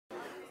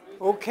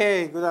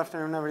Okay, good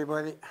afternoon,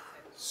 everybody.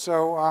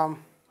 So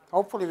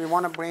hopefully we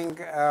want to bring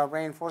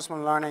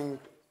reinforcement learning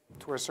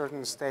to a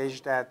certain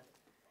stage that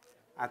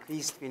at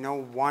least we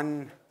know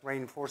one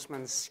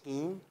reinforcement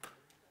scheme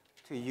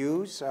to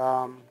use.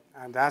 And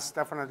that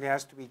definitely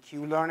has to be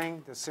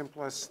Q-learning, the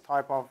simplest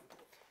type of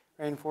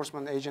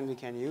reinforcement agent we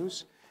can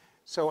use.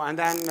 So, and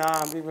then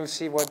we will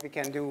see what we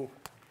can do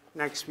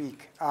next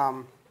week.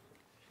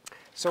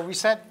 So we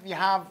said we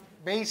have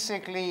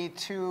basically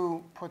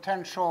two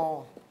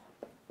potential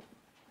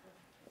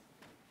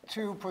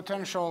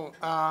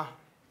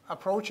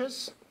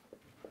approaches.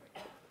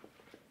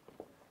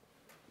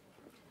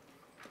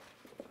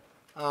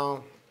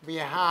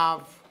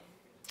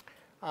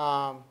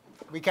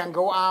 We can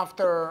go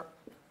after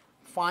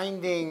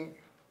finding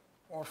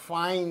or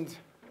find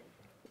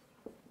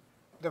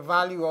the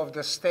value of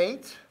the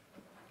state.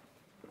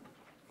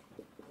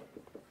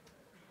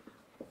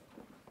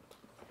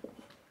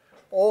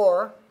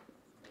 Or,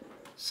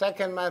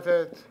 second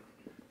method,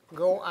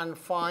 go and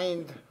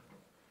find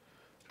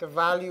the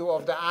value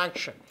of the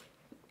action.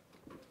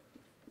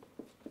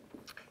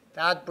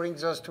 That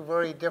brings us to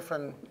very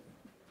different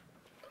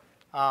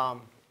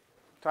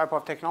type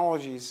of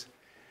technologies.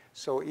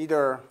 So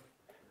either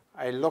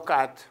I look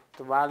at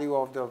the value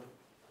of the,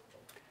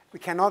 we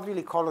cannot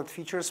really call it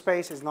feature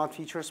space. It's not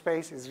feature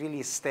space. It's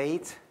really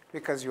state,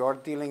 because you are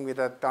dealing with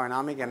a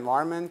dynamic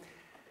environment.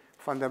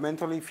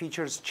 Fundamentally,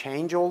 features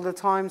change all the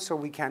time, so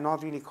we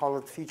cannot really call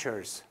it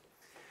features.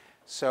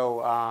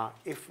 So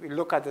if we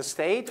look at the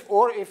state,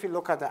 or if we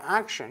look at the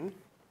action,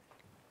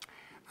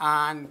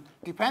 and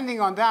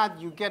depending on that,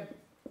 you get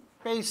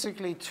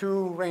basically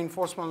two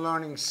reinforcement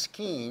learning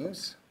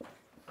schemes.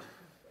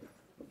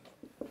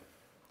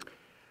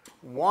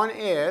 One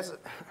is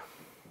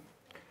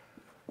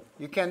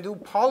you can do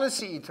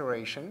policy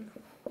iteration.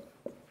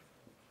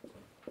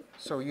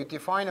 So you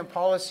define a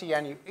policy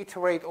and you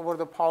iterate over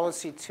the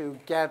policy to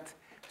get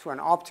to an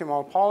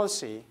optimal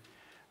policy.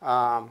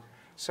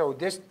 So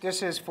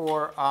this is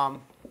for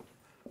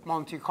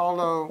Monte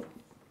Carlo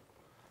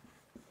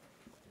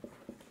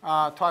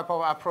type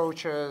of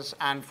approaches,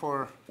 and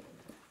for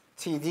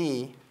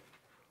TD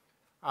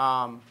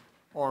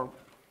or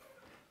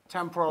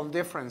temporal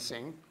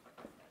differencing.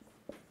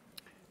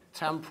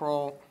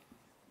 Temporal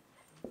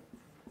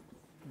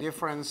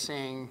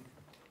differencing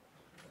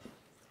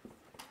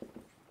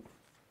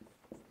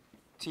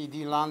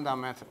TD lambda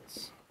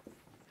methods.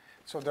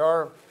 So there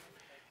are,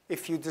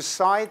 if you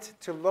decide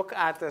to look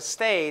at the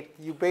state,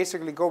 you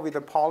basically go with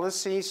the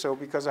policy. So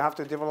because I have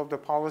to develop the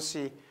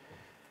policy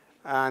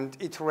and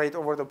iterate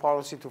over the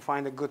policy to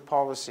find a good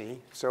policy.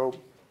 So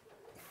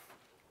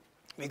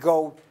we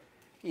go,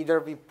 either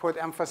we put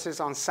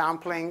emphasis on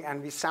sampling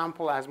and we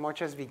sample as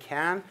much as we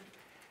can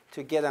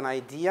to get an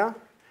idea,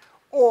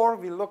 or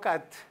we look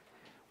at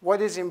what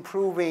is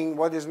improving,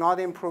 what is not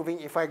improving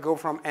if I go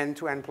from n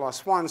to n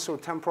plus 1, so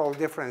temporal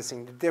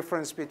differencing, the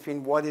difference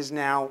between what is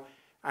now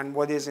and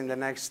what is in the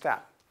next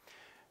step.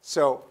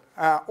 So,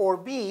 or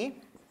B,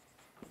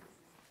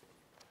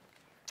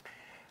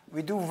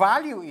 we do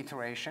value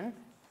iteration,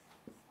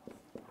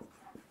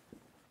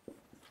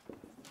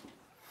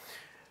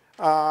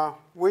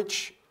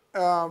 which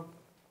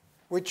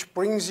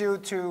brings you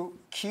to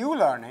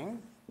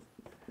Q-learning.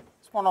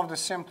 It's one of the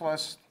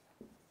simplest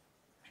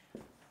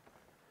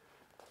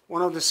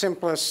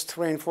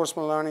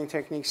reinforcement learning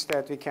techniques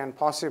that we can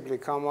possibly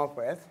come up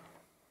with.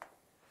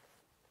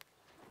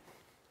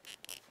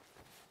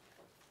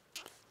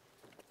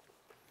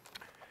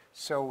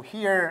 So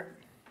here,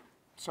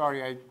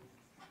 sorry, I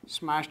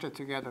smashed it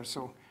together.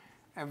 So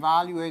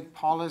evaluate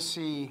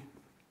policy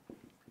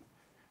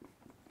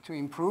to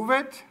improve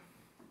it.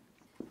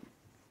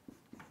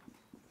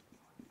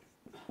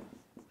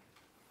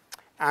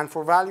 And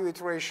for value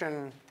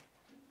iteration,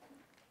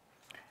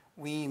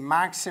 we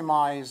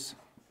maximize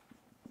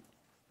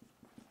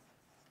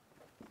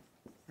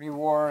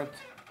reward.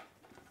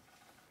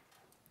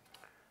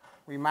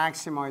 We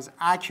maximize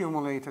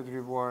accumulated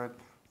reward.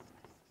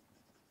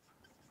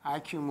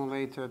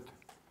 Accumulated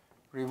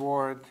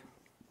reward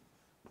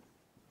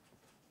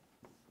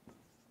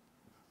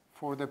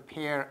for the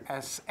pair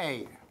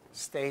SA,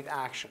 state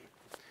action.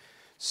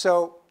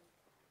 So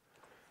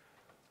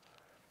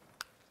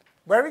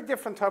very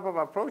different type of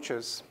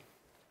approaches.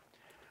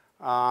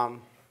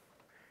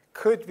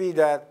 Could be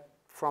that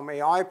from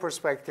AI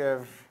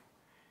perspective,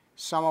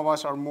 some of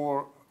us are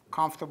more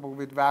comfortable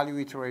with value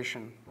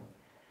iteration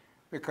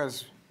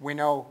because we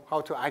know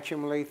how to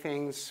accumulate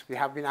things. We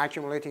have been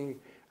accumulating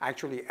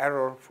actually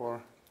error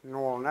for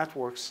neural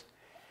networks,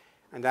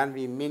 and then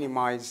we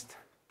minimized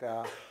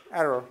the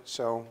error.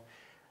 So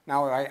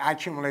now I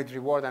accumulate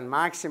reward and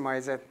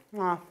maximize it.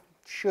 Well,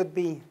 should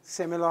be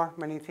similar,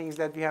 many things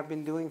that we have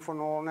been doing for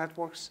neural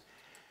networks.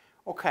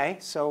 Okay,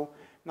 so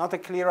not a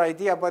clear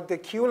idea, but the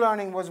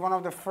Q-learning was one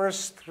of the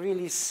first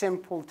really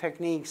simple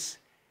techniques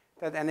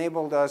that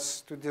enabled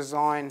us to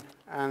design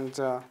and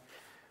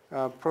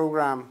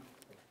program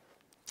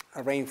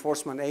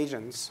reinforcement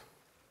agents.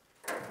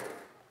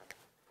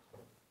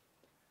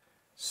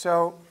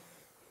 So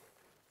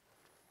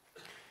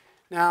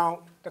Now,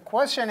 the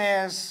question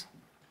is,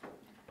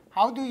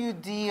 how do you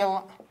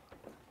deal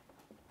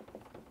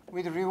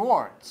with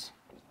rewards?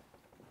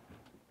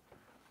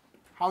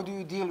 How do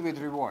you deal with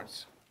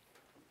rewards?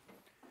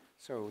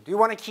 So do you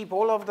want to keep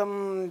all of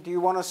them? Do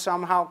you want to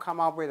somehow come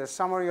up with a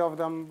summary of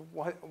them?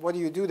 What do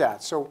you do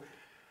that? So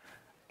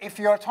if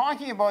you're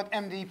talking about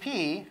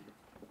MDP,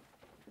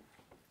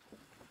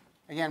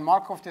 again,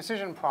 Markov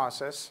decision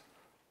process,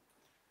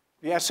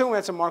 we assume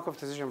it's a Markov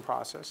decision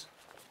process.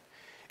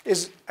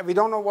 We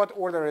don't know what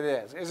order it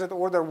is. Is it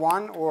order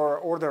 1 or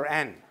order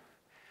n?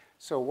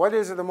 So what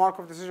is the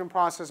Markov decision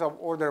process of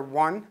order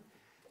 1?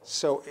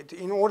 So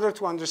in order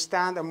to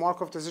understand a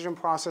Markov decision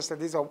process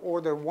that is of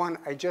order 1,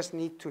 I just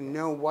need to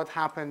know what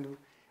happened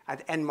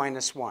at n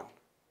minus 1.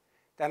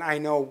 Then I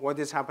know what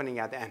is happening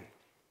at n.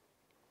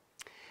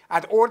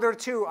 At order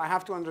 2, I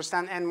have to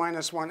understand n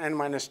minus 1, n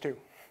minus 2.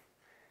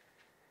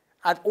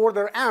 At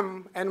order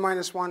m, n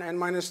minus 1, n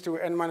minus 2,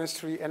 n minus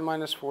 3, n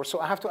minus 4. So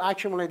I have to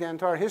accumulate the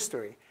entire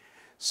history.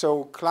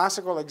 So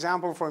classical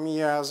example for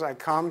me is I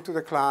come to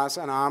the class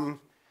and I'm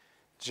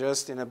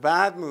just in a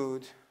bad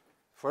mood.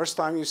 First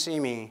time you see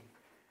me.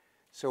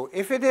 So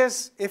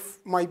if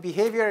my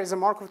behavior is a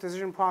Markov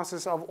decision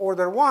process of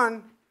order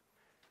 1,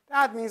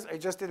 that means I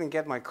just didn't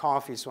get my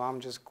coffee, so I'm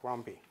just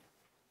grumpy.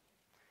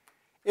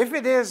 If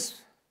it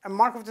is a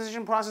Markov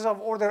decision process of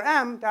order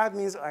m, that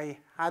means I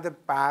had a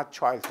bad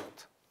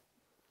childhood,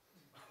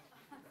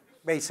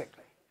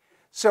 basically.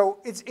 So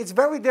it's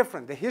very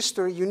different. The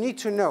history, you need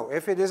to know.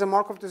 If it is a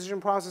Markov decision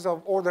process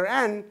of order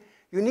n,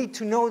 you need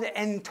to know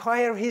the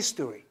entire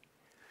history.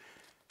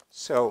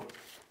 So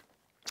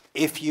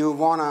if you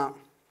want to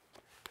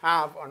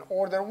have an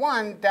order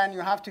 1, then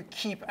you have to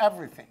keep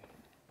everything.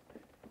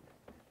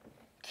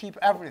 Keep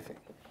everything.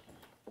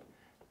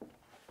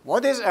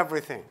 What is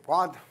everything?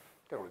 Well,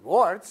 the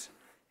rewards.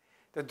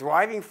 The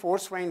driving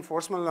force for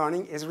reinforcement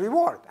learning is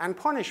reward and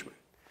punishment.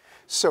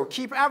 So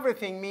keep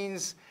everything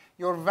means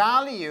your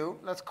value,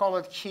 let's call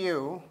it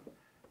Q,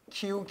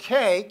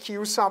 Qk,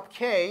 Q sub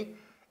k,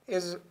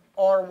 is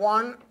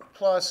R1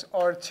 plus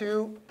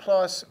R2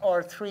 plus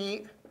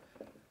R3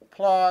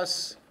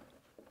 plus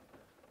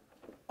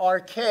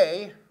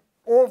Rk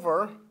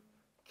over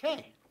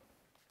k.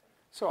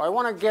 So I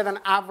want to get an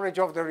average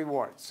of the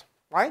rewards,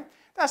 right?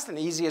 That's the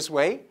easiest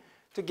way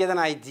to get an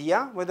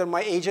idea whether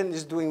my agent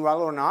is doing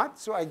well or not.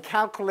 So I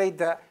calculate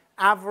the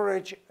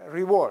average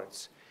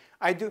rewards.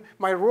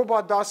 My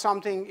robot does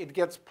something, it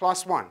gets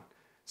 +1.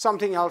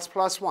 Something else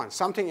 +1.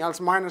 Something else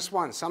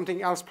 -1.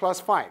 Something else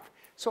 +5.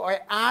 So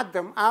I add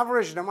them,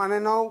 average them, and I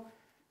know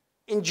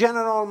in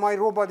general my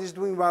robot is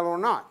doing well or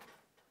not.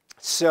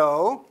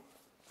 So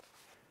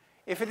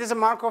if it is a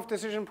Markov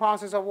decision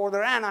process of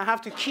order n, I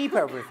have to keep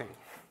everything.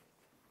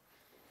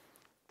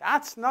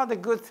 That's not a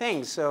good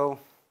thing. So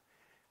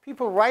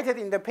people write it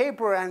in the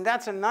paper, and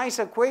that's a nice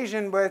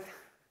equation, but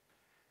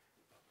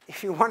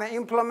if you want to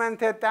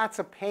implement it, that's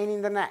a pain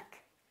in the neck.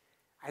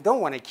 I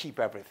don't want to keep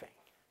everything.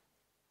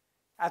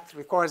 That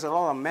requires a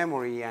lot of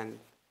memory, and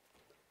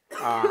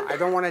I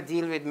don't want to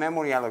deal with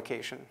memory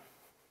allocation.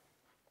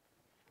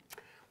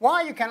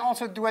 Well, you can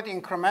also do it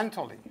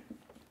incrementally.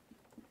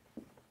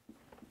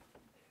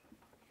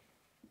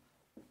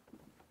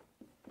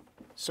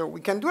 So we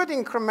can do it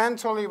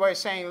incrementally by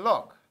saying,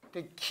 look,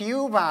 the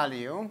Q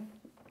value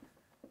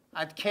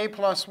at k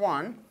plus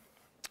 1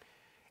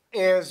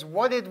 is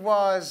what it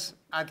was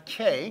at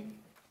k.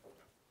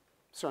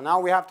 So now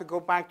we have to go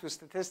back to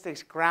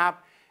statistics, grab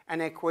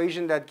an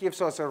equation that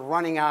gives us a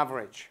running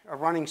average, a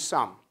running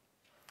sum.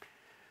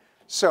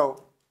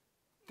 So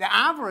the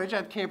average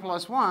at k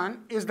plus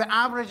 1 is the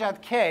average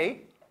at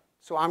k.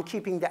 So I'm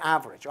keeping the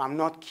average. I'm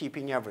not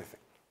keeping everything.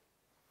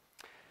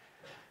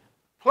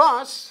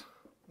 Plus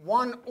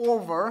 1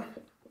 over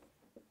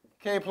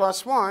k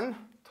plus 1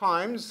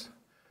 times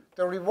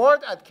the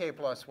reward at k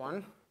plus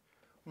 1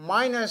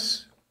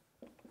 minus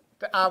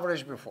the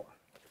average before.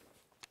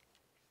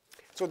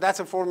 So that's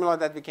a formula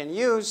that we can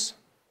use.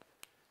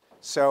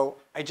 So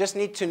I just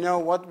need to know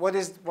what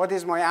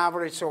is my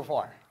average so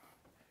far.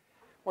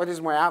 What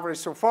is my average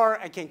so far?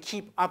 I can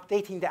keep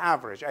updating the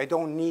average. I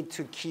don't need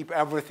to keep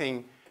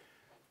everything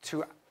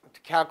to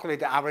calculate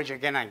the average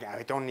again and again.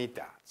 I don't need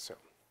that. So,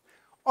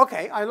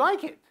 OK, I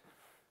like it.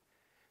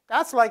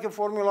 That's like a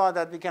formula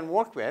that we can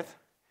work with.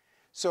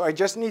 So I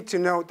just need to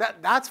know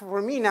that that's,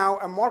 for me now,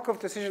 a Markov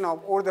decision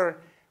of order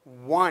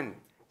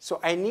 1. So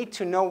I need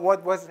to know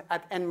what was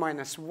at n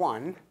minus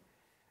 1.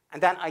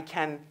 And then I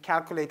can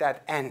calculate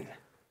at n.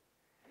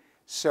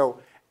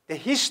 So the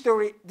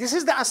history, this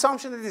is the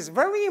assumption that is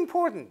very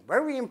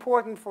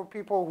important for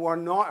people who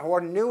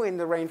are new in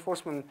the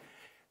reinforcement.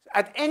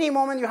 At any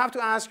moment, you have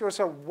to ask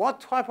yourself,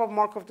 what type of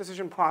Markov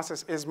decision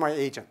process is my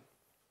agent?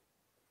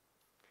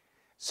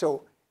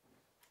 So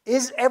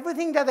is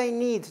everything that I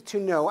need to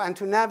know and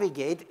to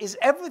navigate, is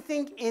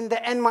everything in the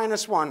n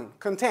minus 1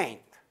 contained?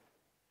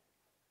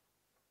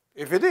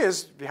 If it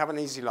is, we have an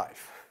easy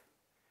life.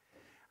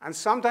 And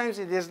sometimes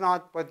it is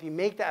not, but we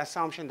make the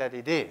assumption that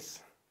it is.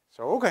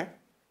 So OK,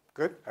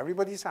 good.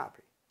 Everybody's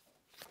happy.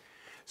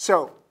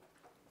 So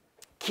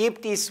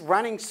keep this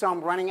running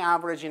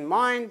average in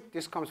mind.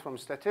 This comes from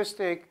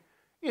statistic.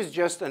 It's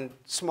just a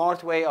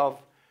smart way of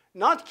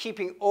not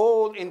keeping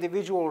all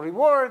individual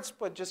rewards,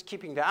 but just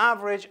keeping the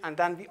average, and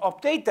then we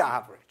update the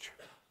average.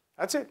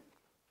 That's it.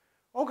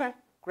 OK,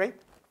 great.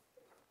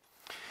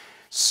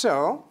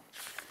 So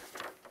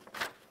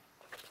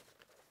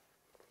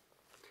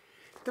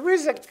there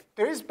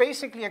is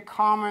basically a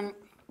common,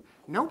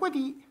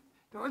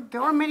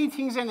 there are many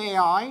things in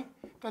AI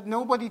that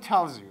nobody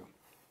tells you.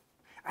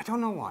 I don't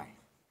know why.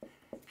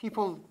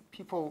 People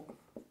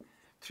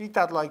treat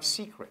that like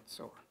secrets.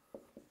 Or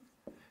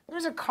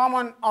there's a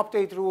common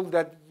update rule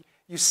that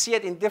you see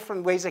it in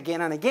different ways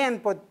again and again,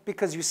 but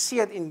because you see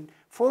it in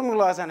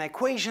formulas and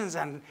equations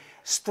and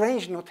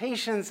strange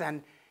notations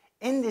and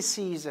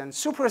indices and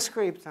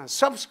superscripts and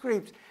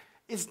subscripts,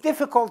 it's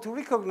difficult to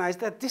recognize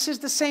that this is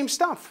the same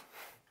stuff.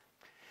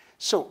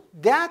 So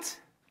that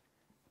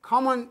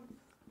common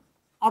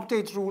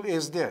update rule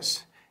is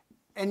this.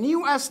 A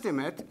new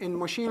estimate in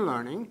machine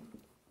learning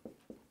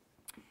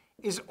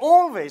is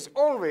always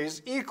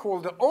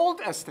equal to the old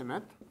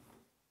estimate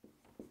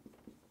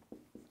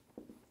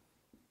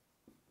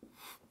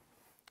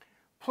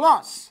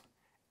plus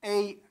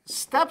a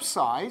step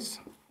size,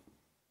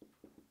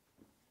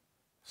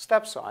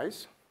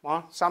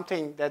 well,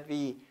 something that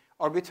we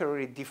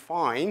arbitrarily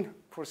define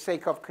for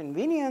sake of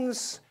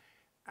convenience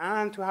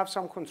and to have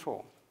some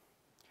control,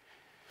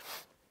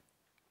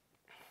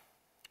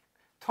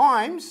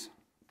 times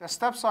the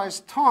step size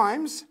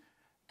times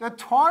the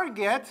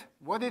target,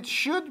 what it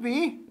should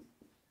be,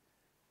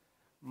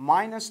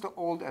 minus the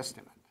old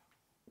estimate.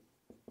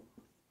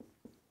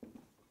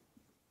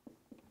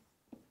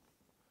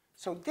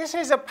 So this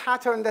is a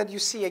pattern that you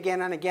see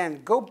again and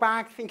again. Go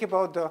back, think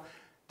about the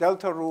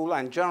delta rule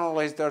and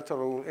generalized delta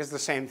rule is the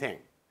same thing.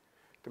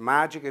 The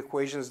magic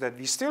equations that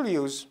we still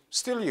use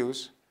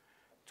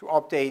to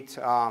update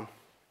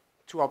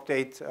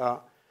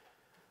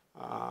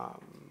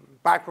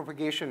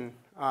backpropagation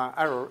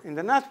error in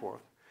the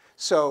network.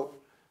 So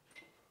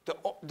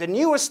the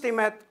new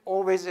estimate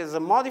always is a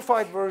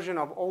modified version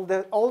of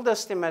old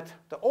estimate.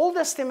 The old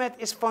estimate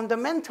is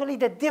fundamentally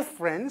the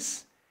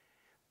difference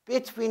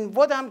between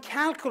what I'm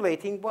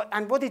calculating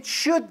and what it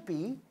should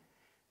be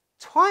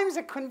times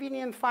a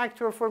convenient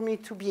factor for me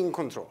to be in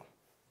control.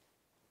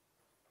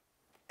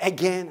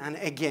 Again and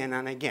again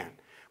and again.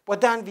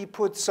 But then we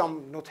put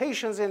some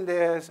notations in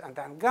this, and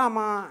then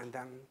gamma, and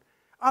then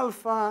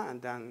alpha,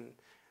 and then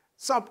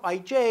sub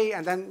ij,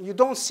 and then you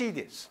don't see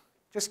this.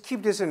 Just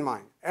keep this in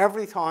mind.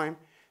 Every time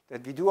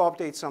that we do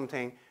update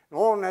something,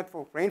 neural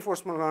network,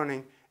 reinforcement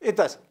learning, it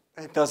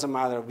doesn't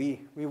matter.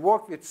 We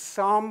work with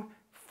some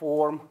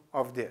form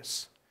of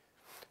this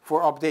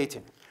for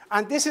updating.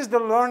 And this is the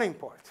learning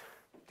part.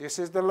 This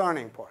is the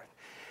learning part.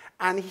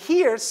 And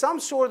here, some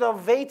sort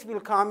of weight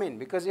will come in,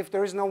 because if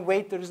there is no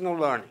weight, there is no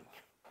learning.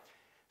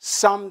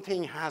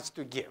 Something has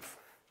to give.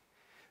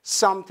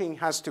 Something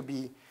has to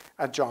be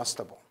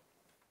adjustable.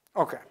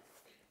 OK.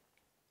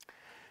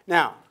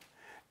 Now,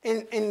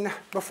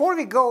 before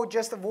we go,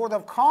 just a word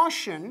of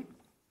caution.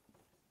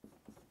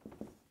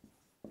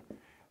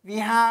 We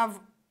have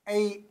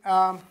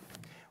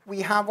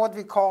what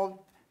we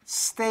call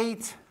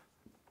state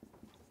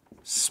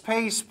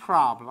space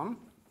problem,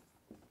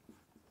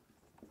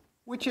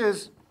 which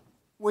is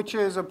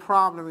a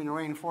problem in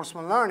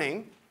reinforcement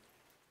learning.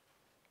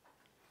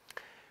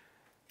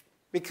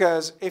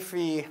 Because if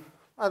we,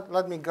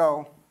 let me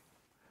go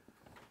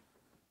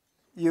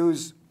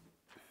use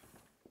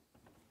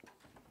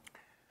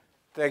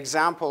the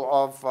example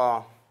of,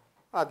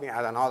 let me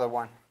add another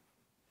one.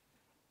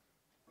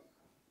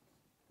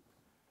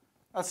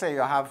 Let's say you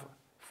have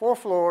 4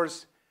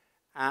 floors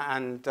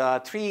and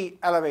 3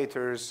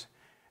 elevators,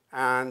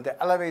 and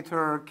the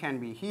elevator can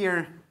be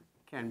here,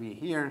 can be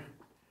here,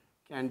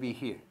 can be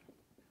here.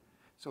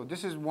 So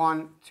this is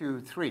 1, 2,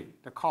 3,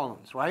 the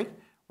columns, right,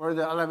 where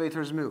the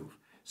elevators move.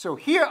 So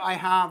here I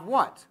have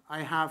what?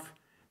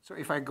 So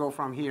if I go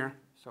from here,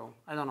 so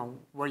I don't know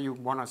where you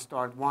want to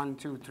start, 1,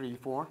 2, 3,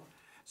 4.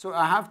 So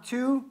I have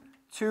 2,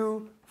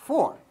 2,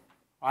 4,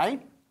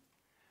 right?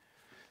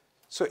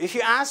 So if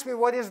you ask me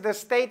what is the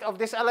state of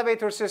this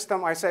elevator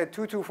system, I say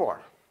 2, 2,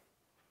 4.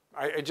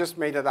 I just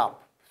made it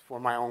up for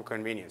my own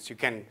convenience.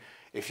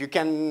 If you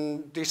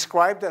can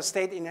describe the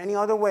state in any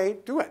other way,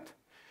 do it.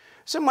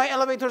 So my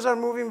elevators are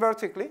moving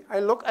vertically.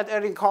 I look at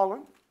every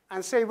column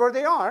and say where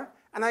they are,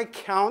 and I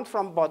count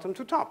from bottom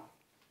to top.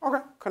 OK,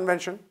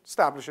 convention,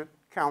 establish it,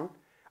 count.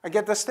 I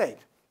get the state.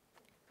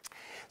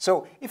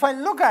 So if I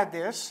look at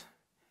this,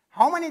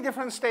 how many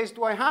different states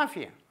do I have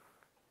here?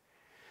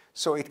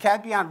 So it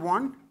can be at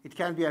 1, it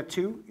can be at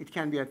 2, it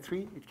can be at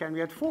 3, it can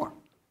be at 4.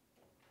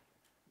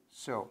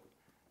 So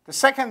the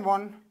second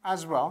one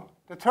as well,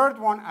 the third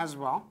one as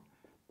well.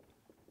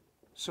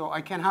 So I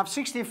can have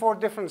 64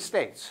 different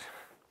states.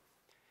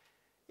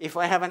 If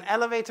I have an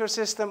elevator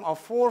system of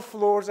 4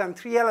 floors and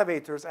 3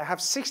 elevators, I have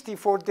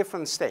 64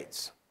 different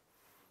states.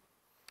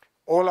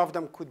 All of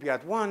them could be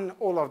at 1,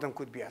 all of them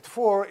could be at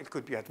 4, it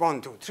could be at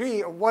 1, 2,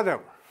 3, or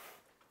whatever.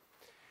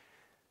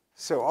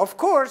 So of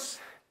course,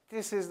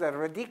 this is a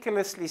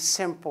ridiculously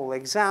simple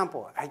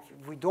example.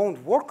 We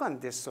don't work on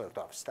this sort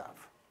of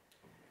stuff.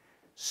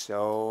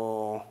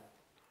 So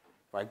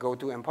if I go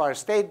to Empire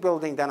State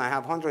Building, then I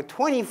have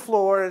 120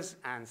 floors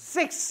and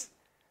 6.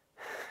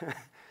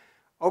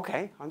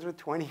 OK,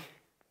 120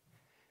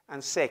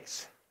 and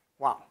 6.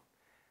 Wow.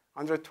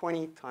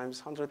 120 times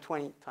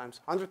 120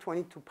 times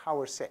 120 to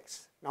power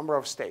 6, number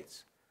of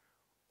states.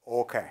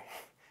 OK,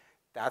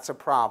 that's a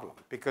problem,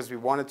 because we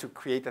wanted to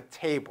create a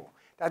table.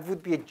 That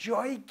would be a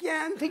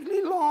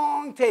gigantically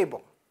long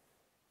table.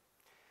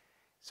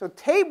 So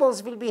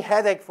tables will be a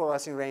headache for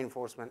us in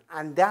reinforcement,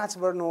 and that's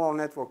where neural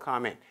networks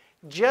come in.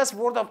 Just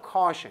word of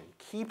caution,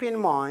 keep in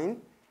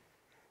mind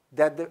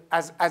that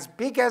as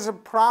big as a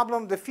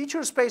problem the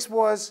feature space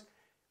was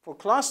for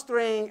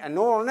clustering a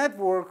neural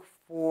network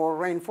for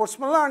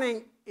reinforcement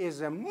learning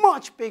is a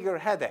much bigger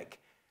headache,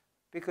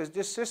 because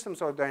these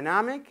systems are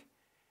dynamic,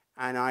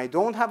 and I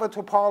don't have a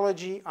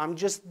topology. I'm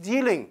just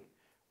dealing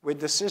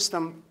with the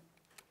system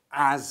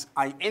as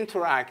I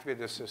interact with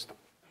the system.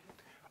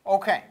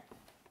 OK.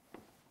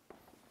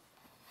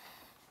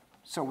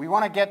 So we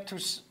want to get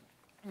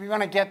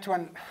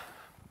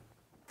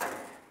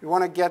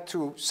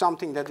to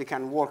something that we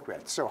can work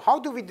with. So how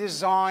do we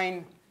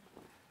design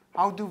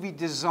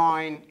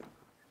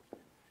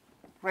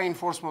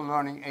reinforcement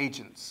learning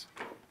agents?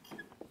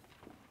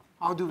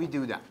 How do we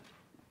do that?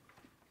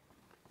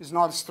 It's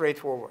not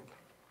straightforward.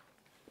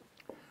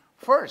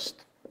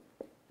 First,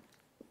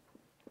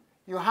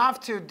 you have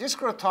to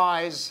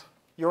discretize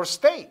your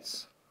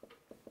states,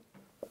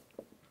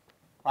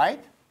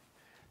 right?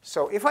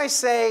 So if I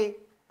say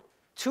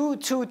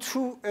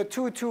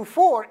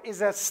 224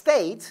 is a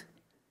state,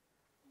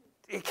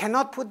 you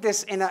cannot put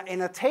this in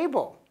a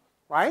table,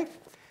 right?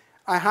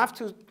 I have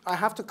to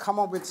come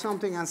up with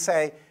something and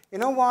say, you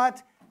know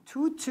what?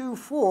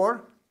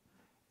 224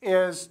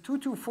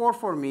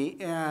 for me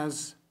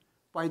is,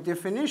 by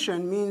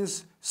definition,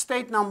 means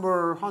state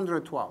number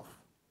 112.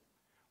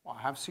 Well,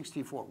 I have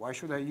 64. Why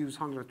should I use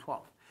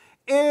 112?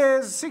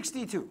 Is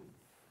 62.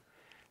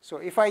 So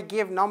if I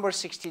give number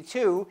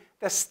 62,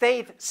 the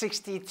state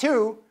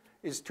 62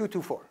 is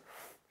 224.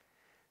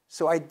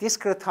 So I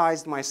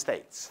discretized my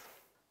states.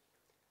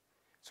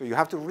 So you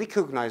have to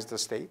recognize the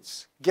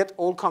states, get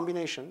all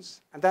combinations,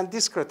 and then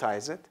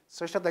discretize it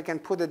such that I can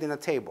put it in a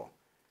table.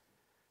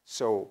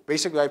 So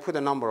basically, I put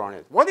a number on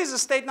it. What is the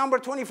state number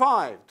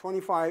 25?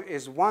 25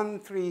 is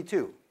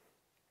 132.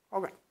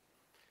 OK.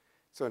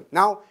 So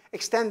now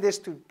extend this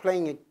to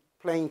playing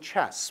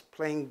chess,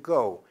 playing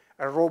Go,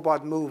 a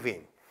robot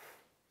moving.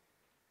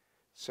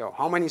 So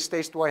how many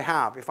states do I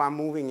have if I'm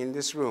moving in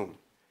this room?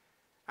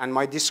 And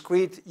my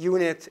discrete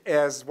unit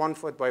is 1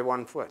 foot by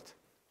 1 foot.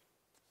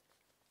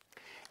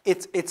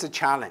 It's a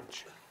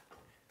challenge.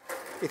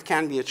 It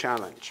can be a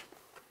challenge.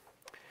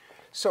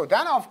 So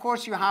then, of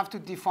course, you have to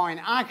define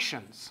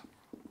actions.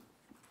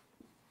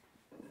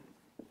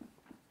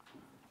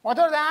 What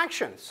are the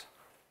actions?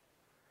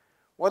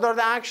 What are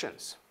the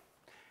actions?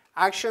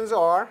 Actions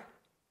are,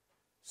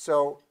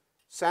 so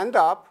send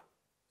up,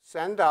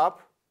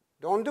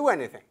 don't do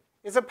anything.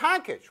 It's a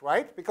package,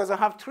 right? Because I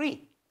have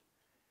 3.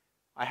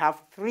 I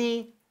have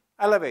 3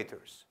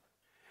 elevators.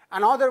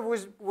 Another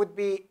would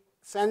be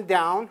send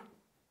down,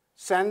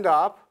 send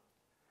up,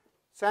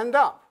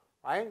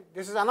 right?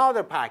 This is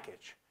another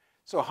package.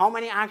 So how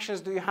many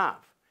actions do you have?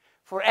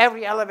 For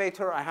every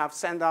elevator, I have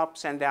send up,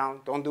 send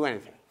down, don't do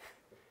anything.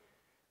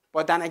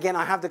 But then again,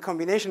 I have the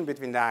combination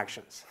between the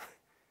actions.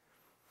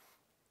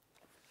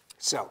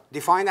 So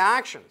define the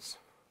actions.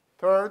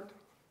 Third,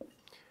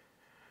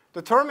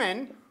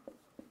 determine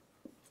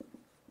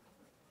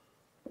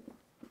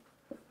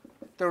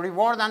the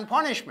reward and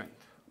punishment.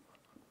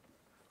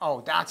 Oh,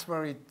 that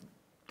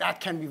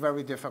can be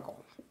very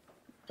difficult.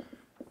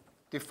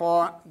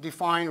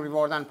 Define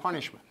reward and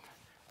punishment.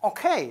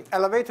 OK,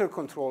 elevator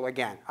control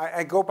again.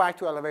 I go back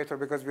to elevator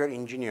because we are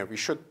engineers. We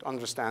should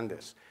understand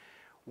this.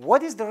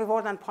 What is the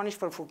reward and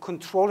punishment for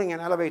controlling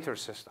an elevator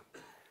system?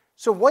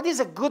 So what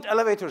is a good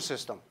elevator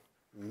system?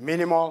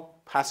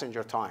 Minimal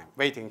passenger time,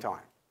 waiting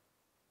time.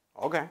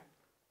 OK.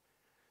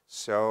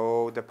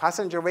 So the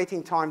passenger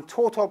waiting time,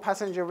 total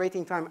passenger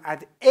waiting time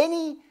at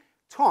any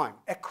time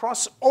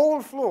across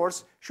all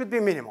floors should be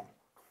minimal.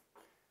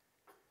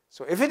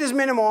 So if it is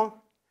minimal,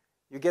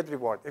 you get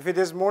reward. If it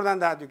is more than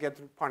that, you get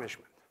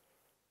punishment.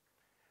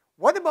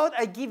 What about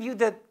I give you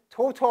the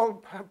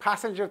total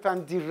passenger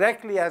time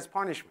directly as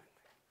punishment?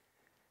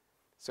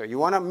 So you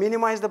want to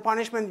minimize the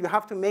punishment, you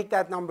have to make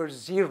that number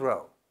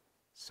 0.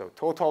 So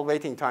total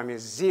waiting time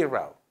is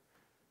 0.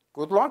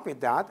 Good luck with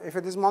that if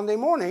it is Monday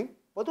morning,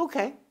 but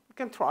OK, you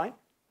can try.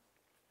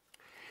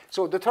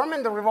 So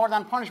determine the reward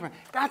and punishment.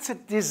 That's a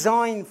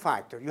design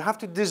factor. You have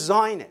to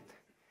design it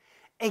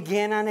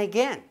again and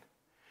again.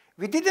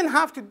 We didn't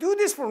have to do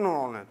this for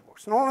neural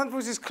networks. Neural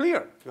networks is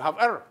clear. You have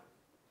error.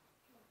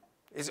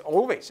 It's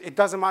always. It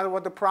doesn't matter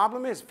what the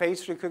problem is.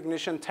 Face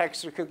recognition,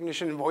 text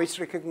recognition, voice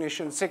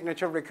recognition,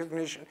 signature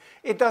recognition.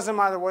 It doesn't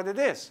matter what it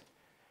is.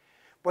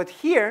 But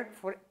here,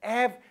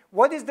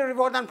 what is the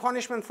reward and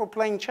punishment for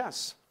playing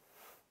chess?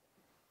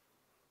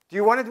 Do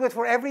you want to do it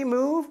for every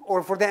move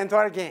or for the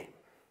entire game?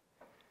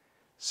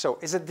 So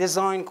it's a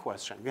design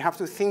question. We have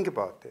to think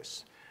about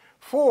this.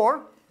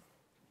 4,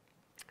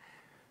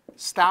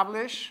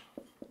 establish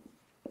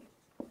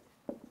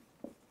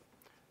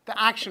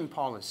the action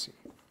policy.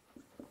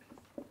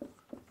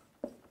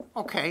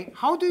 Okay,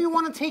 how do you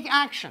want to take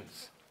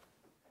actions?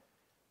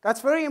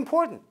 That's very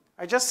important.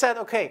 I just said,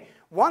 okay,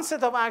 one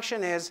set of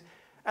action is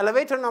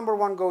elevator number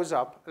 1 goes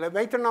up,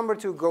 elevator number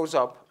 2 goes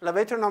up,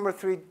 elevator number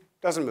 3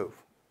 doesn't move.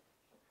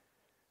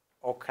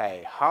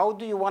 Okay, how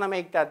do you want to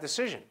make that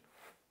decision?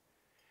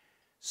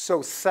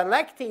 So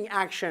selecting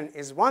action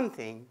is one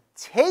thing,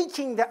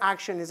 taking the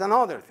action is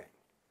another thing.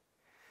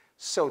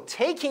 So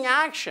taking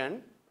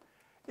action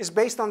is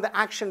based on the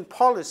action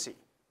policy.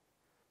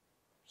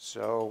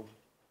 So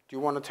do you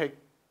want to take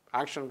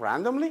action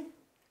randomly?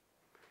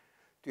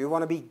 Do you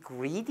want to be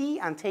greedy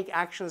and take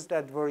actions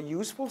that were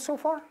useful so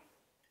far?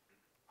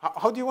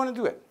 How do you want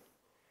to do it?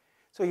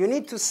 So you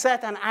need to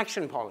set an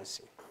action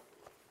policy.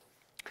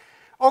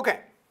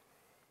 Okay.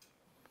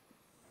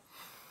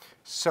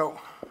 So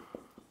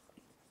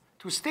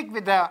to stick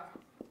with the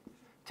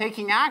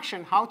taking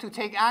action, how to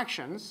take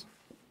actions.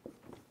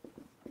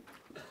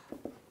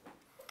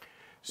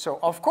 So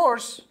of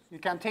course, you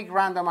can take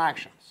random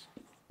actions.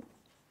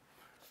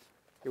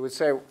 You would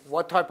say,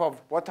 what type of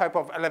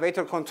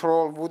elevator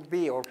control would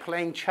be, or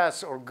playing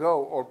chess, or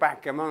Go, or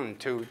backgammon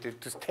to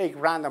take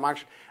random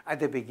action? At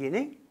the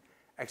beginning,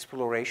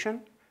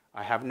 exploration,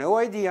 I have no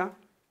idea.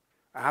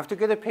 I have to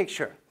get a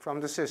picture from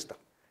the system.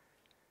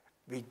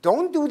 We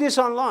don't do this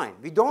online.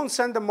 We don't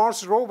send the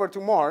Mars rover to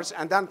Mars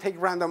and then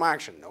take random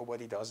action.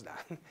 Nobody does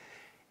that.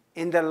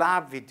 In the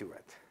lab, we do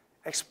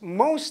it.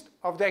 Most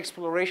of the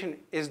exploration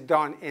is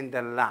done in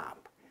the lab.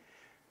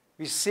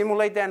 We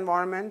simulate the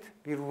environment,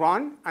 we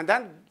run, and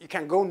then you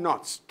can go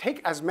nuts.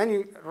 Take as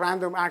many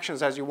random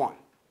actions as you want.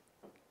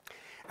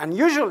 And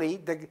usually,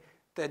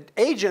 the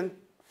agent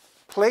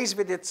plays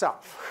with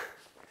itself.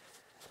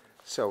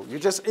 So you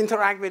just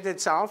interact with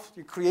itself.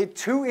 You create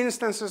 2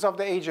 instances of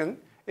the agent.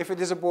 If it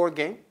is a board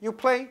game, you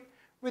play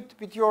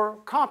with your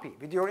copy,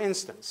 with your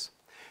instance.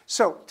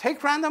 So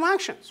take random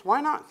actions.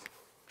 Why not?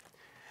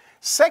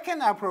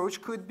 Second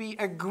approach could be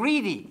a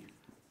greedy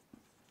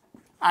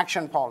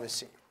action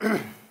policy.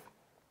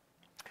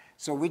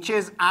 So which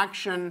is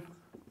action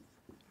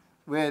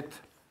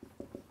with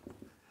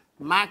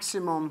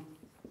maximum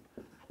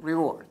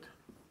reward.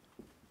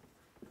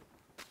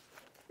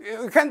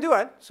 You can do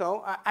it.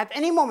 So at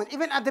any moment,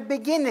 even at the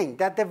beginning,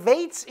 that the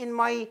weights in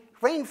my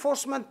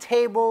reinforcement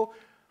table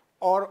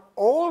are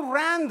all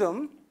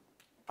random,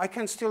 I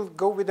can still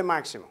go with the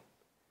maximum.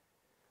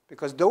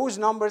 Because those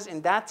numbers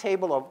in that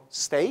table of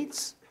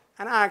states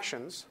and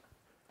actions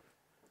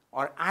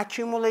are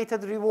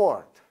accumulated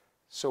reward.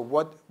 So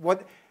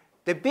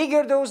the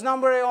bigger those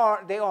numbers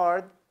are,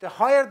 the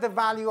higher the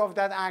value of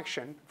that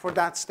action for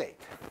that state.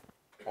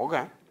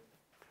 Okay.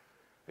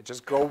 I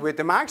just go with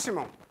the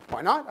maximum.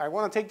 Why not? I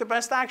want to take the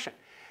best action.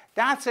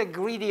 That's a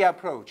greedy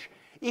approach.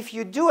 If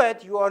you do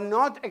it, you are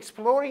not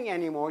exploring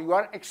anymore. You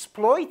are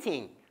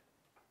exploiting.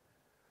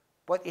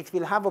 But it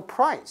will have a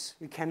price.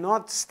 You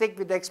cannot stick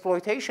with the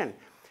exploitation.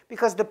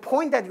 Because the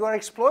point that you are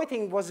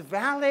exploiting was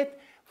valid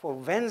for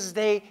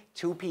Wednesday,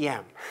 2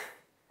 p.m.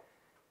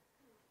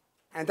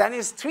 And then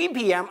it's 3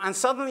 p.m. and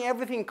suddenly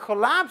everything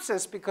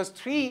collapses because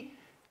 3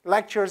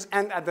 lectures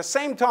end at the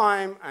same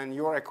time and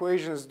your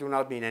equations do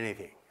not mean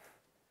anything.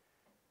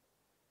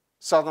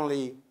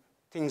 Suddenly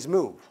things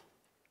move.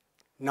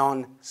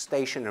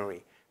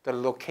 Non-stationary. The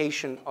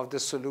location of the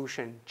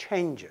solution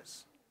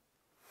changes.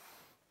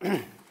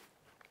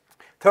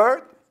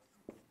 Third,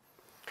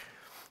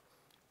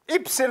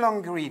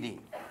 epsilon greedy.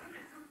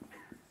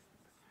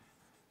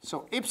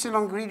 So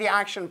epsilon greedy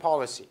action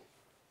policy.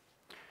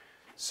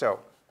 So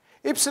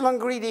epsilon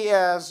greedy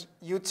is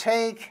you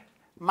take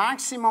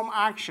maximum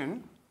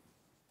action,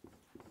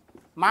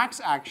 max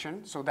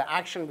action, so the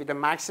action with the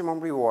maximum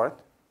reward,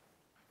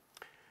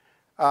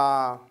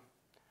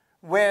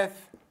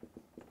 with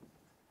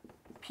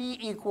p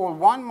equal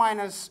 1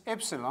 minus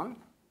epsilon,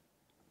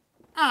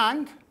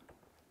 and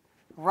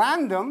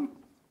random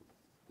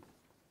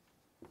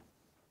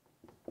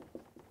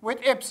with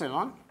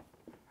epsilon.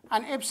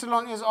 And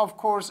epsilon is, of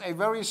course, a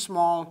very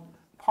small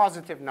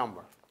positive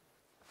number.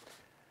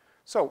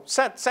 So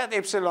set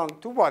epsilon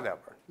to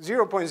whatever,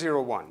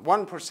 0.01,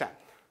 1%.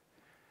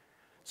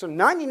 So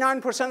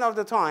 99% of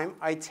the time,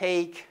 I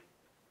take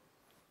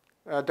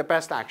the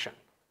best action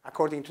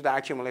according to the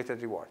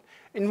accumulated reward.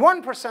 In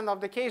 1%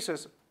 of the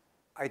cases,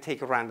 I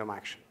take a random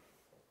action.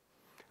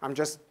 I'm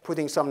just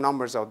putting some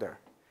numbers out there.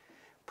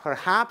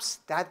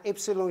 Perhaps that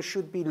epsilon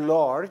should be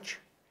large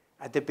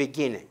at the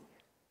beginning.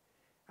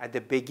 At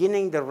the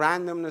beginning, the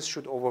randomness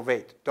should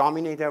overweight,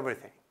 dominate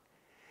everything.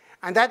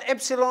 And that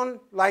epsilon,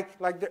 like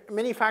the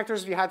many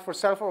factors we had for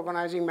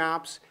self-organizing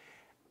maps,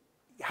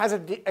 has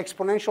an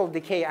exponential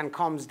decay and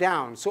comes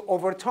down. So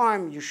over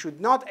time, you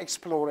should not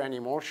explore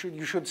anymore.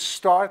 You should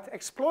start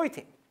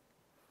exploiting.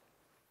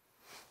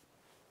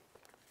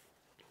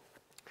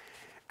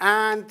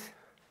 And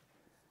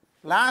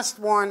last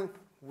one,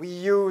 we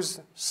use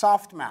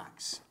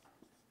softmax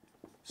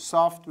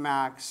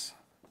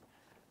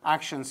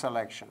action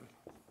selection.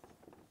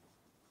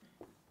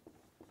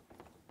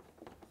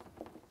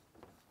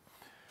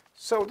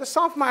 So the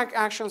softmax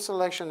action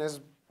selection is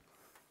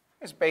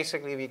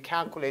basically we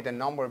calculate a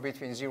number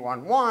between 0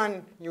 and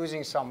 1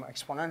 using some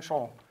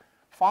exponential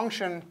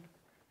function,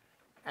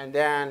 and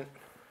then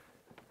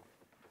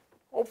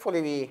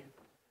hopefully we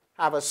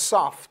have a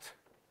soft,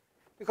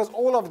 because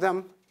all of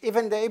them,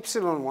 even the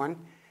epsilon one,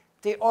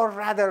 they are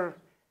rather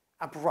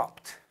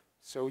abrupt.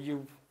 So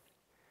you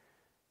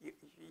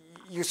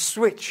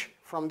switch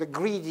from the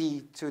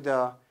greedy to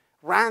the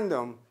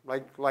random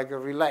like a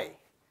relay.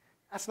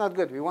 That's not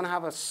good. We want to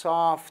have a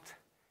soft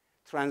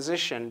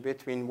transition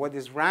between what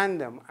is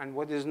random and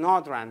what is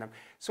not random.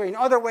 So in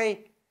other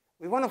way,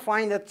 we want to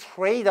find a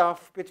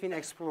trade-off between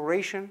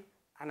exploration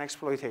and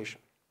exploitation.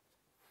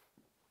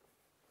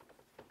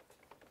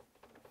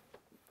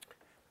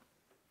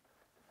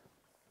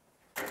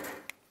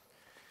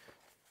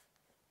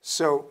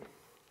 So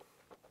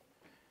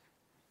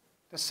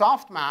the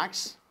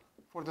softmax,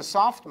 for the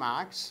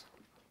softmax,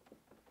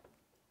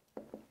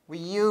 we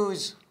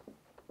use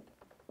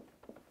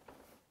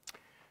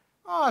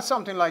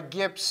something like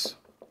Gibbs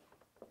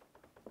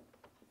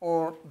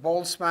or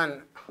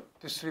Boltzmann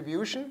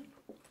distribution.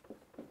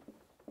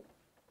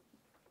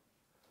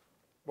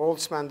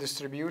 Boltzmann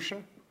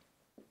distribution.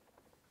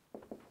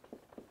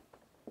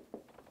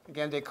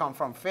 Again, they come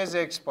from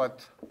physics,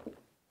 but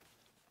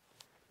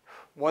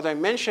what I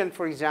mentioned,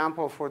 for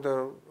example, for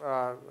the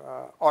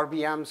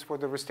RBMs, for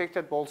the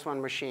restricted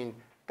Boltzmann machine,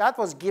 that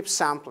was Gibbs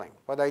sampling,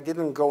 but I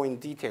didn't go in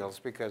details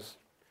because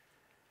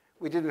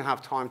we didn't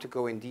have time to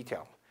go in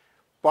detail.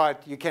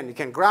 But you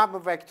can grab a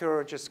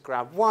vector, just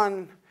grab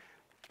one,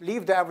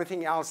 leave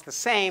everything else the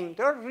same.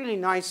 There are really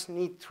nice,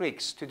 neat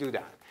tricks to do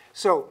that.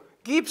 So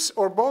Gibbs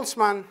or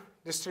Boltzmann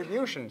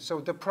distribution. So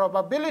the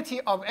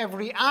probability of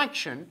every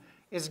action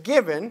is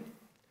given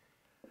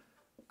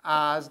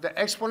as the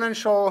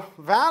exponential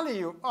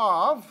value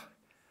of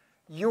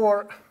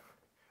your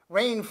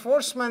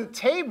reinforcement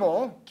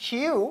table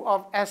Q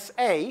of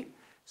SA.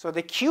 So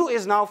the Q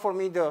is now for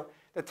me the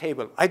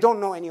table. I don't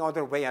know any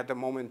other way at the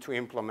moment to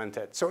implement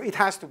it. So it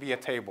has to be a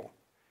table.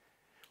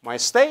 My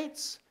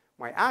states,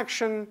 my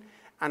action,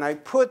 and I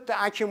put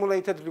the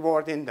accumulated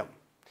reward in them.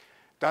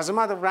 Doesn't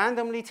matter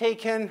randomly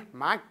taken,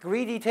 Mach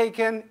greedy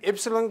taken,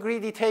 epsilon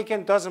greedy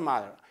taken, doesn't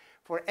matter.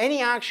 For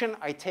any action,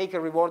 I take a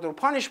reward or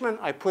punishment,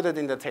 I put it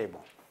in the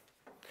table.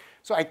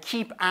 So I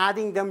keep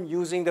adding them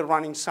using the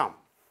running sum.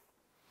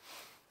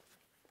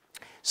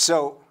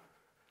 So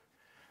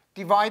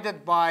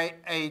divided by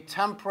a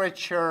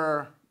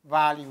temperature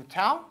value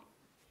tau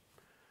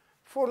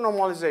for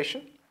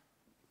normalization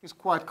is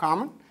quite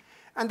common.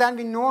 And then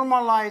we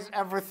normalize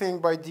everything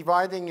by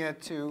dividing it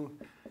to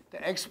the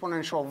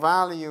exponential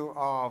value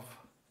of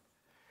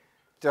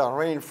the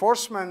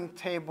reinforcement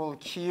table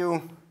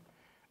Q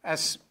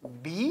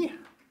SB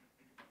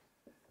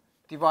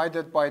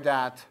divided by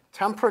that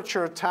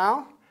temperature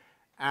tau.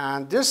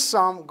 And this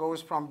sum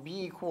goes from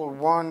B equal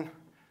 1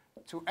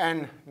 to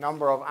n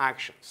number of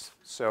actions.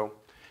 So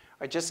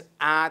I just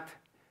add.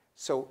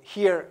 So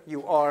here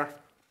you are,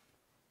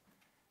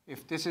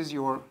 if this is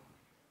your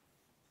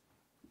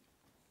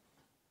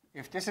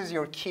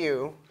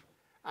Q,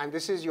 and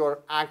this is your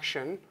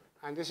action,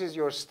 and this is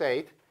your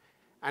state,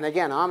 and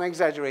again, I'm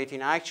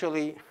exaggerating.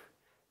 Actually,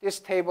 this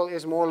table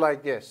is more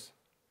like this.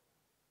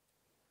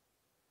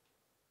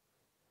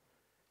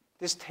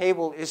 This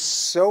table is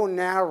so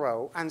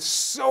narrow and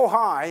so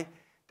high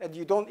that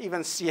you don't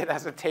even see it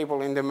as a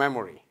table in the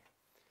memory,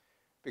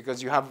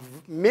 because you have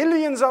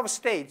millions of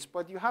states,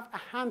 but you have a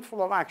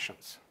handful of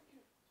actions.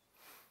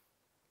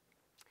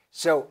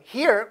 So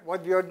here,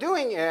 what we are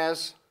doing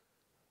is,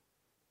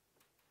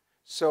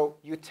 so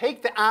you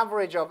take the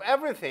average of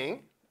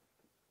everything,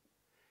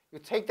 you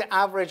take the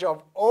average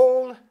of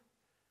all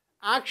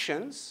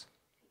actions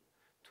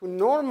to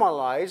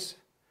normalize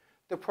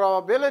the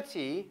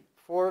probability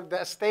for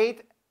the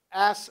state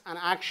S and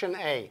action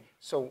A.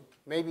 So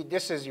maybe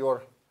this is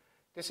your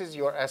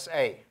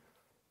SA.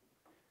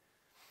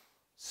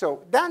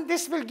 So then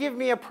this will give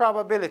me a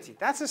probability.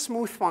 That's a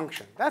smooth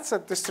function. That's a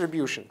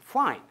distribution.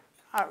 Fine.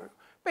 I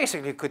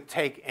basically could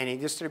take any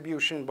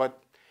distribution,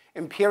 but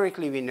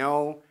empirically we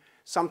know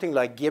something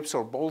like Gibbs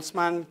or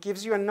Boltzmann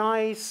gives you a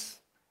nice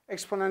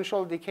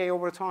exponential decay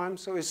over time.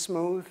 So it's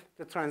smooth.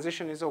 The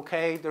transition is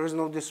OK. There is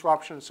no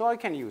disruption. So I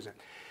can use it.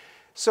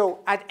 So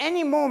at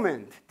any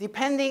moment,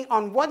 depending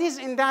on what is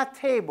in that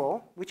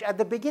table, which at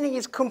the beginning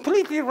is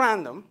completely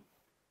random,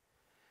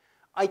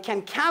 I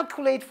can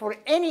calculate for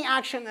any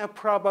action a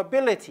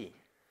probability.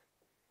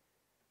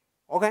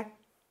 OK?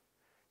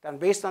 Then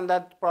based on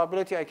that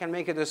probability, I can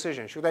make a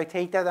decision. Should I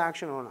take that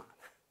action or not?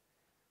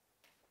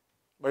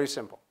 Very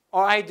simple.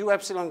 Or I do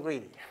epsilon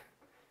greedy.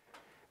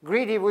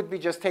 Greedy would be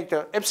just take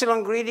the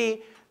epsilon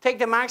greedy, take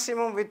the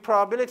maximum with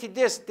probability.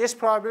 This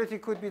probability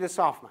could be the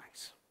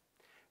softmax.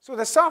 So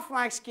the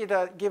softmax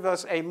give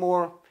us a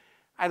more,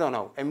 I don't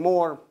know, a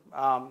more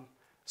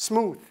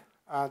smooth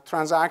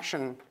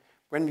transaction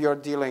when we are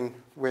dealing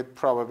with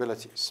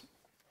probabilities.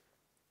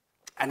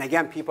 And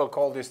again, people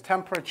call this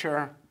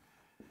temperature.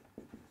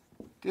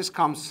 This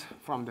comes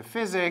from the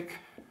physics.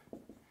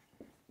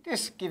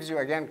 This gives you,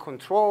 again,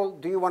 control.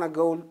 Do you want to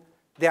go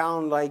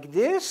down like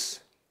this,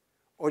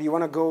 or do you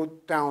want to go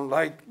down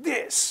like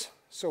this?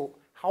 So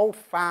how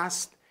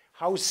fast,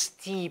 how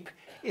steep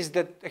is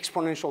the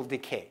exponential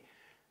decay?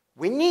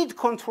 We need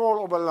control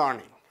over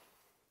learning.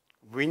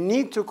 We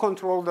need to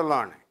control the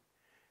learning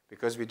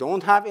because we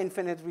don't have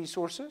infinite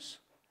resources.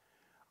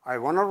 I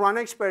want to run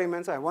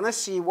experiments. I want to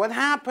see what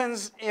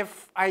happens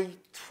if I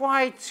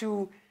try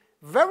to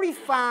very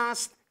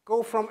fast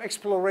go from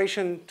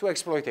exploration to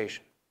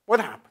exploitation. What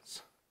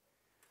happens?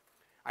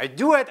 I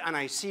do it, and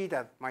I see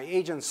that my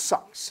agent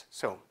sucks.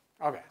 So,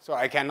 okay, so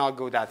I cannot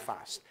go that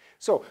fast.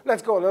 So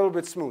let's go a little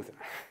bit smoother.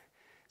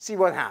 See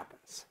what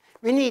happens.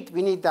 We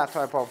need that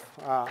type of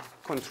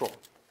control.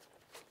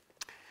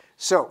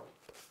 So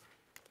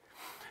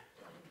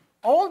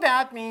all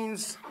that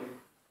means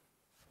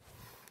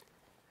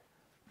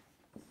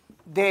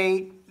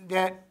the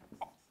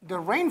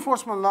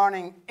reinforcement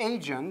learning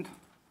agent,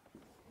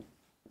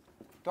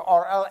 the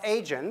RL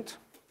agent,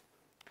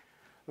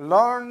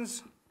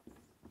 learns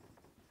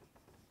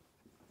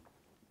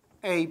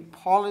a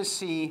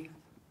policy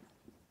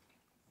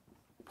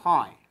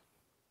pi.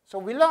 So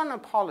we learn a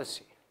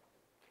policy.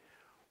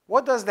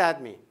 What does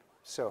that mean?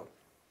 So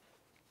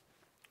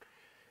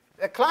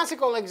a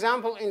classical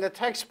example in the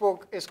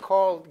textbook is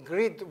called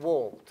grid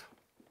world.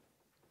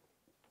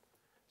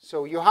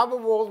 So you have a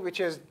world which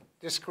is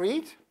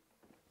discrete,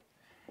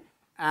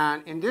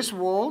 and in this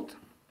world,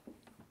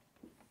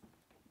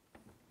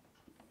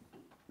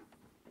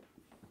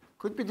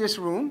 could be this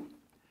room,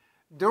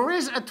 there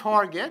is a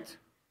target,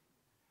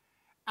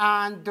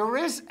 and there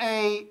is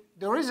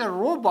a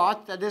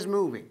robot that is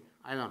moving.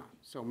 I don't know.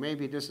 So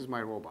maybe this is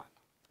my robot.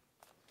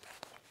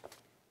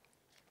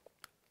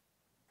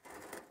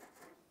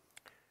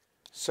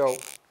 So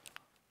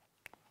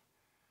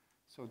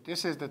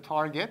this is the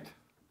target.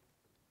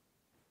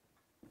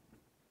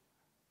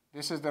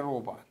 This is the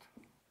robot.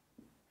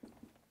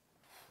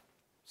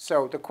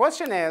 So the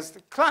question is,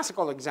 the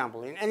classical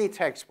example in any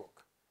textbook,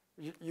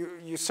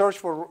 you search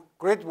for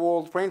grid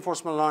world,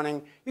 reinforcement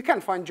learning. You can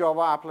find Java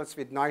applets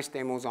with nice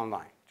demos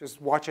online.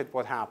 Just watch it,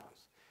 what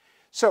happens.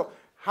 So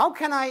how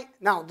can I,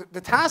 now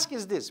the task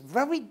is this,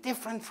 very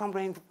different from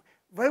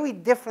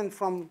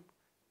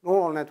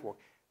neural network.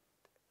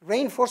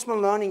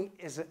 Reinforcement learning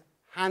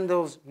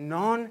handles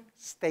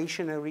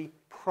non-stationary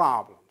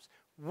problems.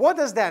 What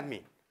does that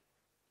mean?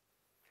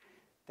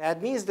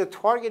 That means the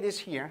target is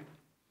here,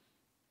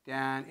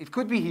 then it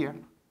could be here,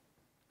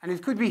 and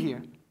it could be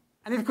here,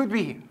 and it could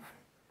be here.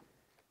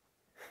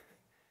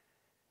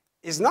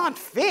 It's not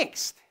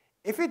fixed.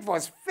 If it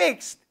was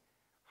fixed,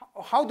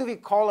 how do we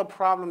call a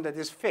problem that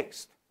is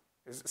fixed?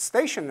 It's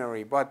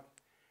stationary, but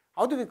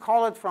how do we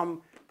call it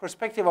from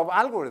perspective of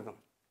algorithm?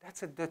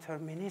 That's a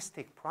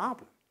deterministic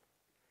problem.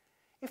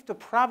 If the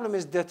problem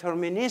is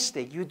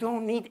deterministic, you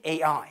don't need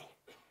AI.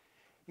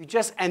 You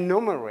just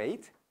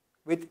enumerate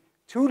with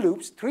 2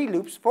 loops, 3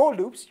 loops, 4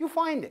 loops, you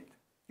find it.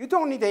 You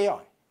don't need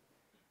AI.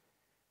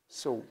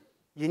 So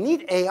you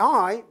need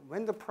AI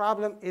when the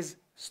problem is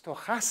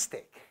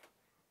stochastic,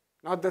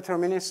 not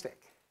deterministic.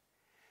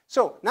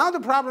 So now the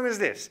problem is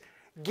this.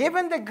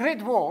 Given the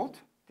grid world,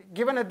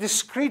 given a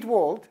discrete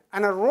world,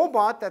 and a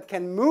robot that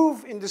can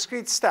move in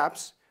discrete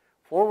steps,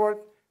 forward,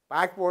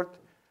 backward,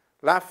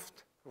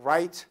 left,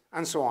 right,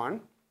 and so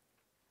on,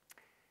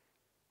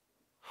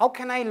 how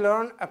can I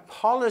learn a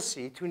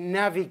policy to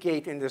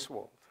navigate in this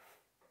world?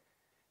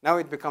 Now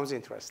it becomes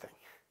interesting.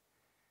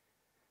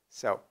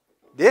 So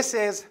this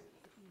is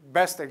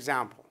best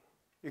example.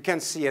 You can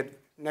see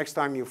it next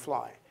time you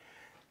fly.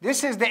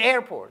 This is the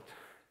airport,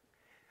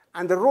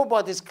 and the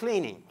robot is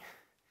cleaning.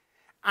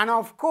 And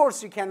of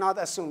course, you cannot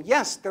assume,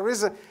 yes, there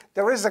is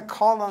a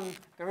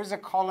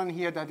column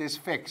here that is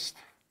fixed.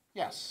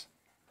 Yes,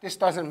 this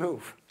doesn't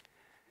move.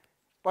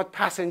 But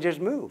passengers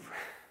move.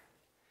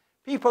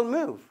 People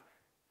move.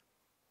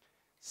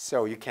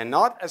 So you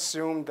cannot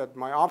assume that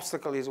my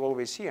obstacle is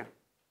always here.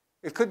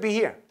 It could be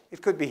here.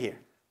 It could be here.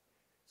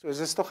 So it's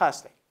a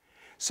stochastic.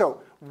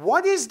 So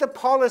what is the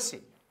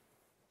policy?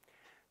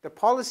 The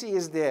policy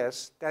is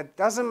this, that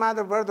doesn't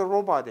matter where the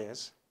robot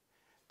is,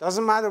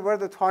 doesn't matter where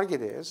the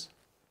target is,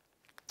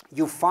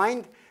 you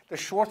find the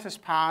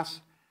shortest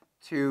path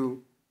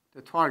to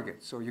the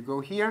target. So you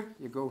go here,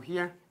 you go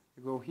here,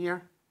 you go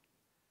here.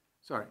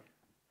 Sorry.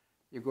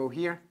 You go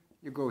here,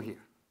 you go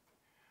here.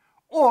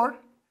 Or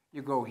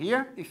you go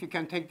here, if you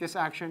can take this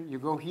action, you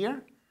go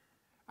here,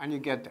 and you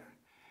get there.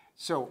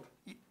 So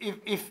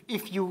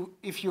if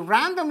you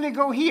randomly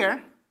go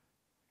here,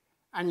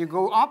 and you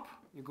go up,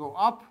 you go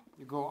up,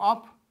 you go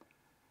up,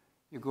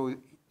 you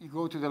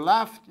go to the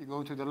left, you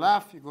go to the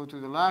left, you go to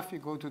the left, you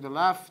go to the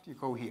left, you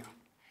go here.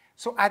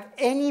 So at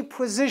any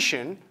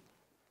position,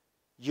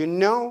 you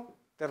know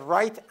the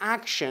right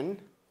action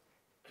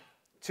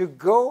to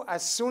go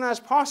as soon as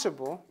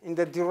possible in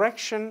the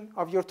direction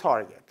of your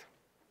target.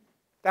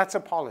 That's a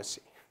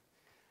policy.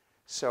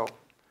 So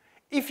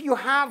if you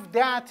have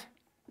that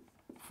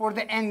for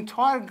the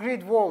entire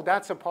grid wall,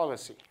 that's a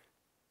policy.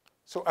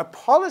 So a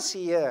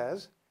policy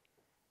is,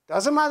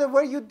 doesn't matter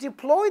where you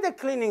deploy the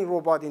cleaning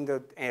robot in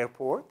the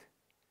airport,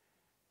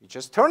 you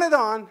just turn it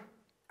on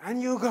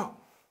and you go.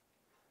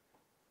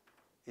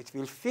 It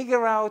will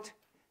figure out,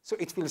 so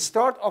it will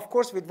start, of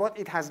course, with what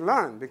it has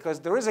learned, because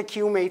there is a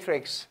Q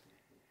matrix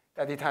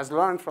that it has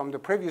learned from the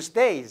previous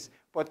days,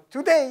 but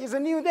today is a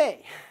new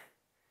day.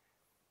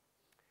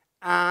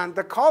 And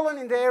the column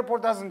in the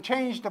airport doesn't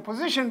change the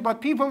position,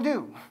 but people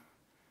do.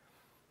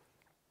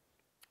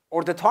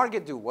 Or the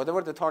target do,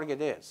 whatever the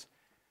target is.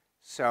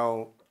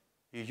 So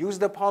you use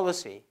the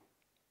policy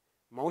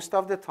most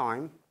of the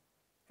time,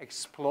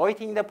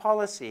 exploiting the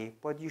policy,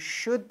 but you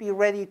should be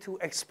ready to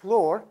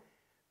explore,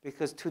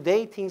 because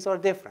today things are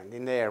different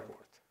in the airport.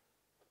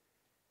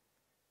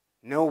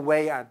 No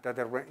way that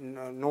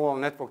a neural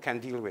network can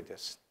deal with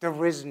this.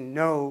 There is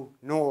no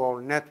neural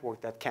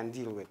network that can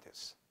deal with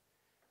this.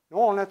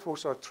 Neural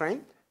networks are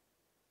trained,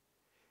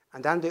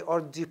 and then they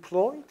are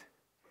deployed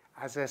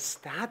as a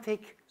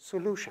static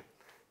solution.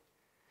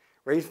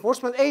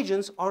 Reinforcement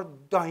agents are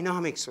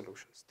dynamic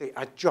solutions. They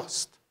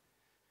adjust.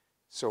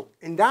 So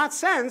in that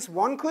sense,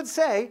 one could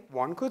say,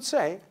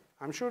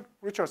 I'm sure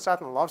Richard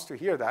Satton loves to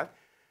hear that,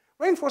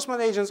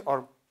 reinforcement agents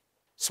are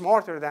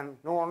smarter than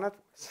neural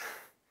networks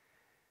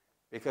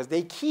because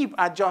they keep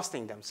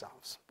adjusting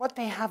themselves, but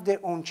they have their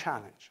own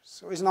challenges.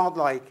 So it's not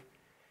like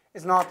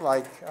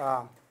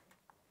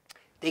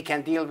they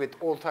can deal with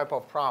all type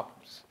of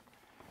problems.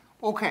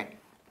 Okay.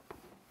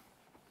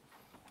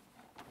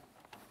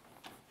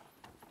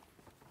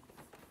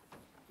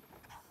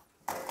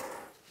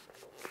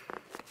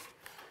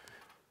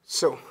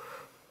 So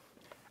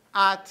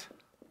at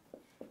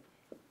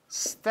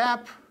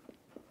step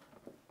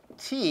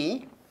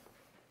t,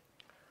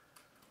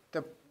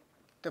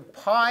 the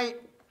pi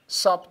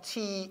sub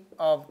t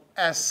of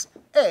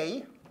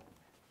SA,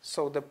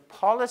 so the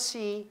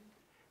policy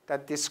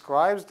that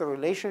describes the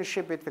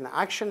relationship between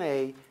action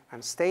A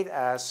and state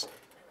S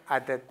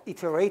at the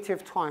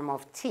iterative time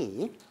of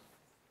t,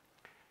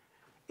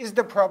 is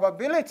the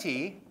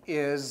probability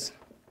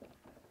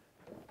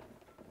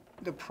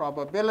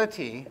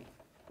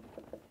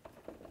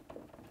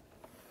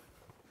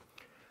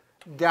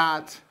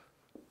that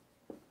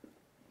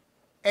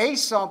A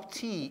sub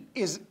t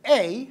is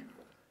A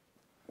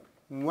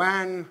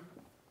when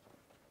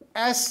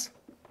S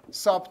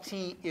sub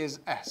t is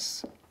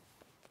S.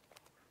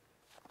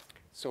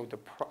 So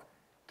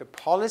the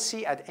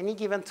policy at any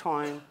given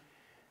time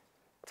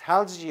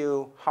tells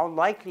you how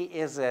likely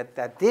is it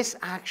that this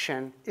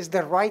action is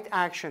the right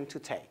action to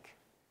take.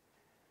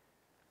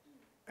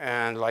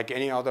 And like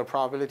any other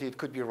probability, it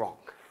could be wrong.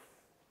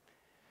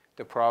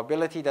 The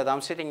probability that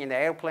I'm sitting in the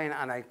airplane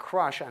and I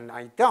crash and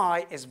I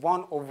die is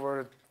 1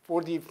 over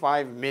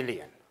 45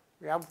 million.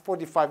 We have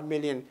 45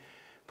 million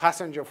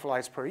passenger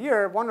flights per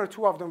year. 1 or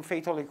 2 of them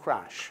fatally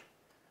crash.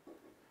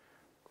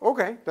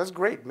 Okay, that's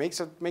great.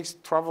 Makes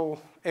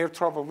air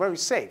travel very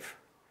safe.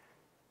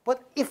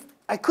 But if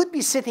I could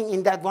be sitting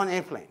in that one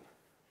airplane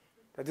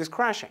that is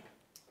crashing,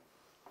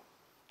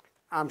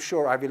 I'm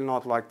sure I will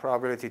not like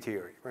probability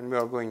theory when we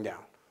are going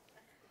down.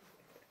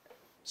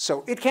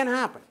 So it can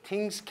happen.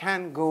 Things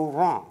can go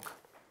wrong.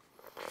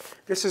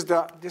 This is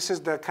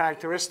the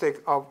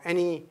characteristic of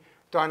any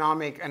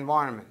dynamic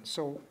environment.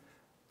 So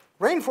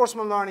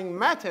reinforcement learning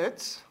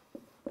methods,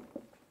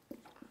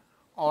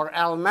 or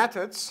L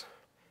methods,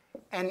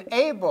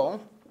 enable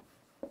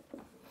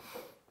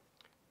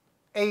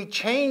a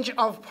change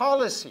of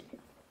policy,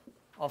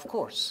 of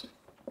course.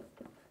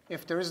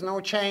 If there is no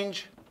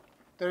change,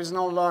 there is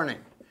no learning.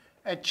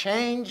 A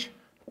change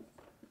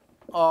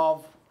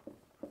of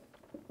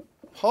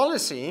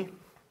policy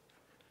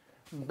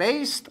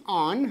based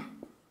on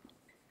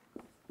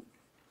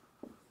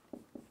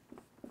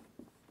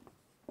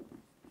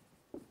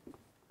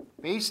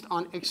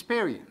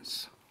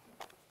experience.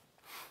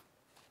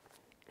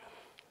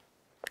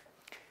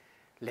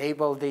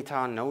 Label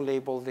data, no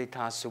label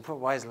data,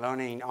 supervised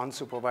learning,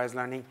 unsupervised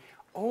learning,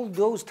 all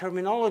those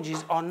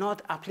terminologies are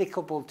not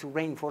applicable to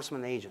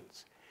reinforcement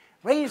agents.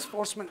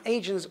 Reinforcement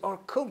agents are a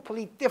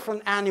completely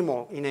different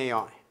animal in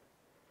AI.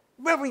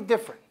 Very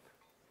different.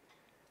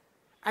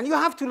 And you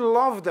have to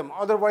love them,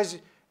 otherwise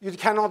you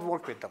cannot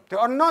work with them. There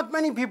are not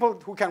many people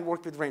who can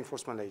work with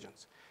reinforcement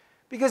agents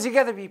because you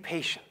got to be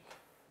patient.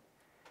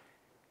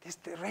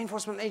 The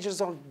reinforcement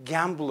agents are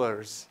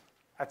gamblers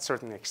at a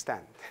certain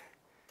extent.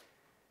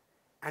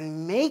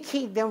 And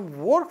making them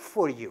work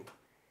for you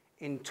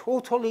in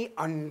totally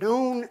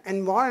unknown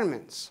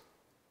environments.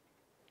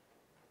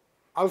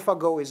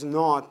 AlphaGo is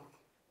not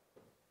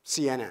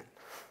CNN.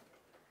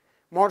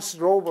 Mars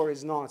rover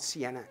is not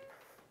CNN.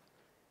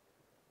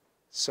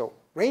 So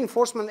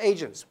reinforcement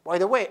agents, by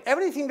the way,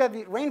 everything that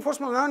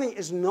reinforcement learning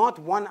is not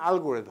one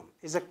algorithm.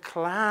 It's a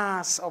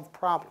class of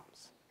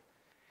problems.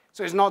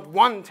 So it's not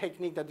one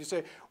technique that you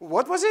say,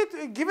 what was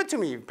it? Give it to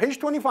me, page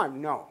 25.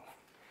 No.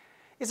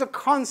 It's a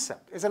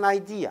concept, it's an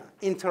idea.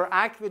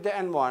 Interact with the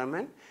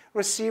environment,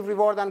 receive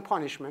reward and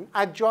punishment,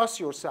 adjust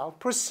yourself,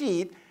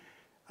 proceed,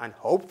 and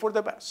hope for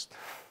the best.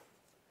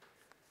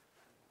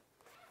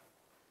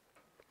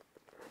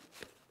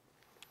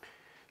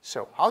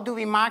 So how do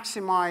we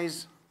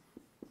maximize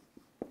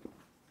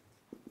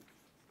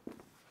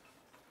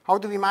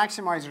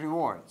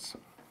rewards?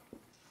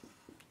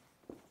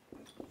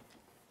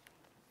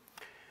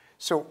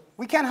 So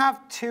we can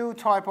have two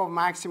types of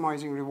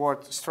maximizing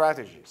reward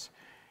strategies.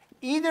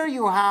 Either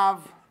you have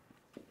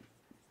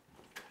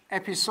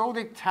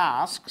episodic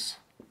tasks.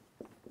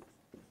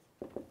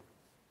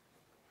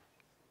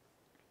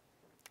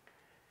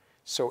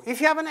 So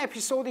if you have an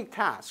episodic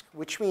task,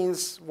 which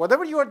means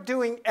whatever you are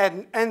doing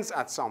ends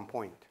at some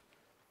point.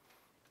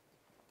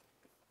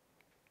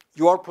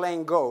 You are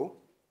playing Go.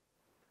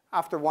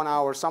 After 1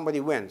 hour, somebody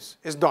wins.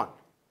 It's done.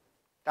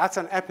 That's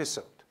an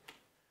episode,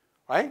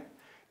 right?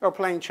 You're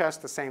playing chess,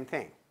 the same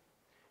thing.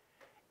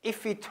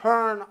 If we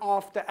turn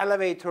off the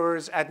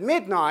elevators at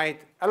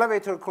midnight,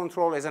 elevator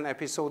control is an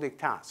episodic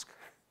task.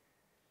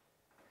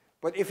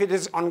 But if it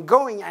is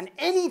ongoing, and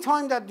any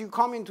time that you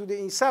come into the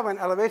E7,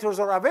 elevators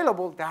are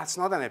available, that's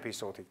not an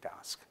episodic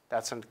task.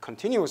 That's a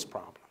continuous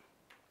problem.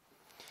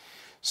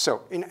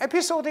 So in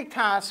episodic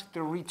task,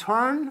 the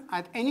return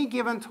at any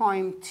given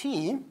time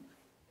t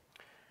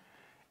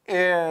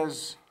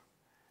is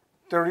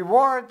the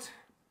reward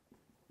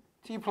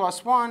t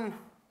plus 1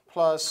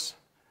 plus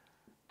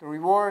the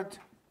reward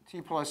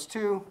t plus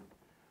 2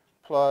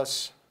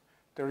 plus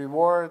the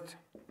reward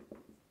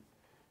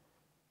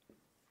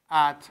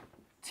at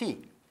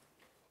t.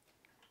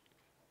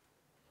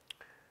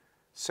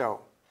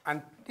 So,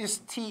 and this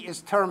t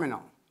is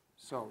terminal.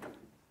 So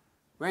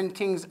when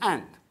things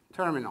end,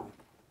 terminal.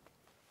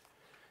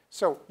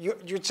 So you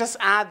just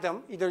add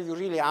them. Either you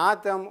really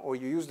add them or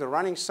you use the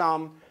running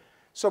sum.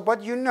 So,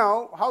 but you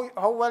know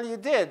how well you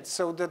did.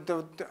 So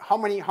how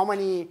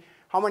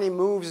many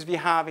moves we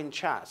have in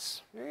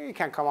chess. You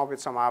can come up with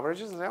some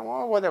averages and say,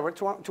 well, whatever,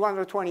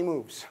 220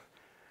 moves.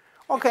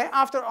 Okay,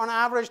 after on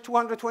average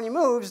 220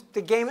 moves,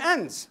 the game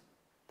ends.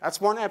 That's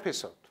one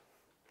episode.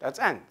 That's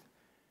end.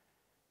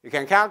 You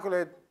can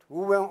calculate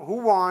who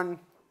won,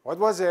 what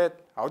was it,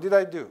 how did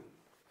I do.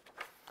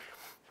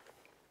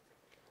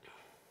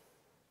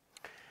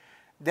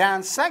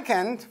 Then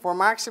second, for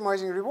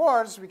maximizing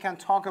rewards, we can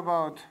talk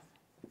about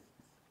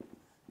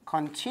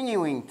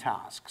continuing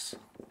tasks.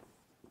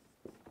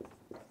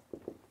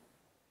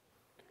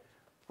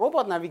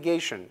 Robot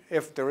navigation,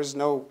 if there is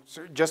no,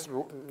 just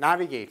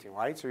navigating,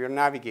 right? So you're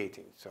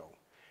navigating. So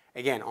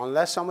again,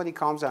 unless somebody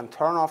comes and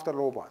turn off the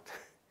robot.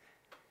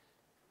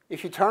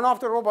 If you turn off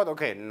the robot,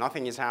 okay,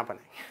 nothing is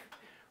happening.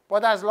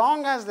 But as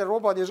long as the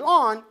robot is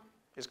on,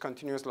 it's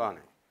continuous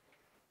learning.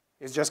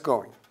 It's just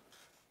going.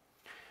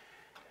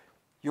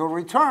 Your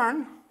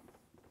return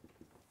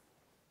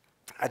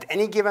at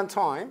any given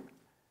time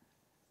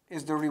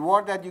is the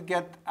reward that you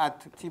get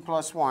at t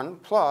plus 1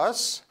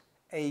 plus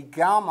a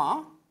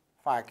gamma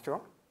factor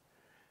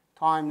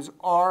times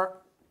r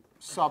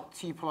sub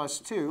t plus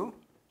 2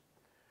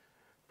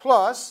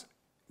 plus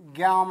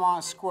gamma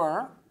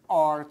square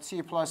r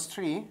t plus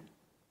 3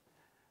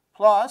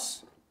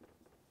 plus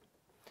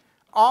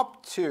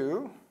up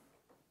to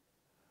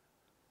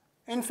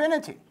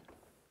infinity,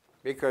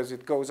 because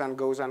it goes and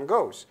goes and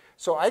goes.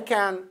 So I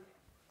can,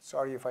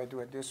 sorry if I do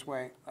it this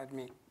way, let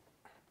me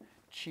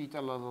cheat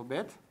a little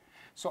bit.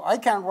 So I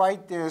can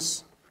write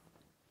this,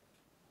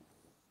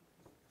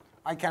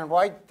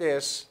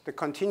 the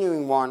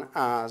continuing one,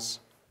 as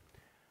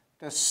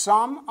the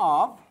sum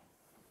of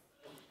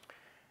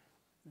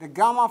the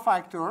gamma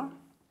factor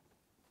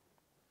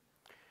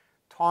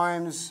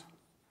times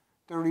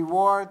the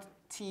reward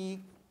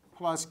t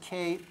plus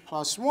k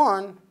plus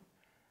 1,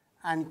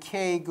 and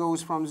k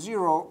goes from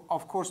 0,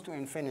 of course, to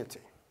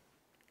infinity.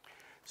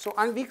 So,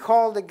 and we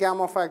call the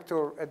gamma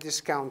factor a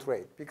discount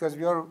rate, because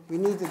we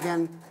need,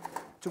 again,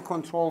 to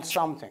control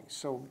something.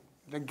 So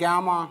the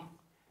gamma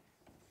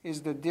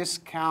is the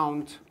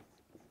discount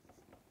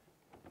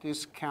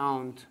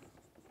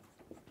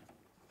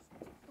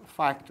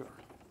factor.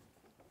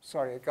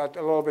 Sorry, it got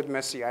a little bit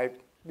messy.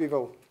 We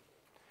will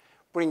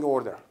bring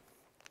order.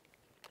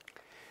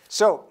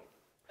 So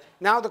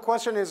now the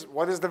question is,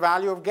 what is the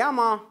value of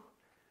gamma?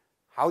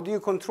 How do you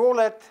control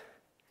it?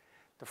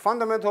 The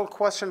fundamental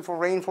question for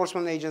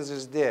reinforcement agents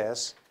is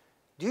this: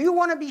 do you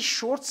want to be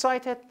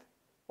short-sighted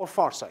or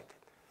far-sighted?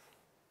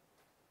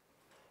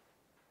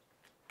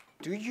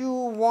 Do you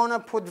want to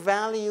put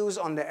values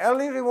on the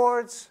early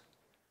rewards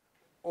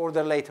or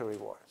the later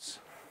rewards?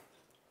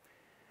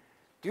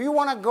 Do you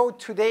want to go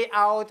today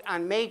out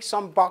and make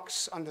some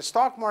bucks on the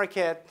stock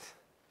market,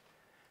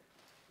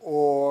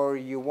 or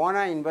you want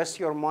to invest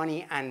your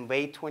money and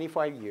wait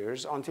 25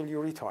 years until you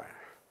retire?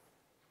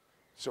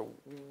 So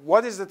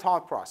what is the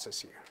thought process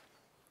here?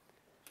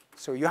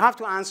 So you have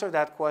to answer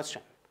that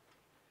question.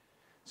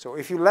 So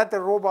if you let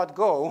the robot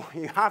go,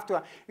 you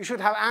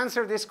should have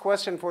answered this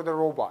question for the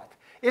robot.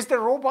 Is the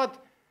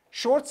robot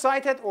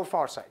short-sighted or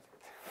far-sighted?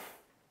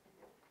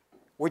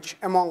 Which,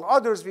 among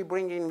others, we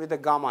bring in with the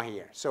gamma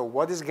here. So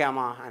what is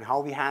gamma and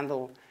how we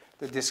handle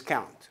the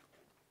discount?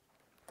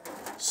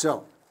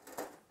 So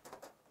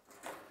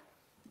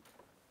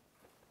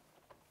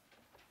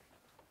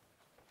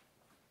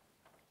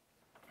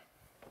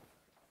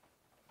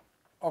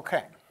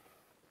Okay.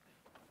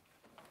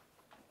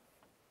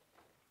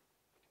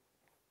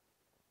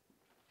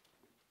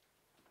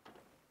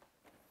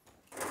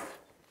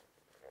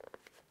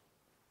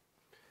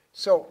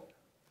 So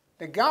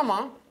the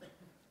gamma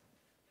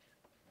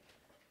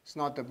is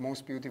not the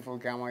most beautiful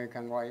gamma you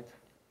can write.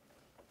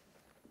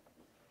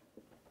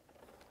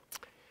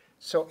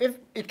 So if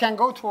it can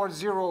go towards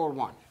 0 or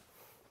 1.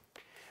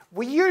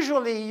 We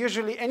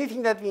usually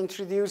anything that we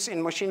introduce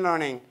in machine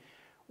learning,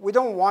 we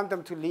don't want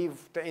them to leave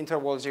the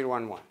interval 0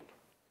 and 1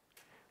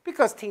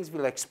 because things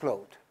will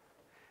explode.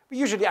 We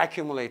usually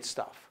accumulate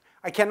stuff.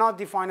 I cannot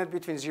define it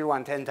between 0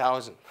 and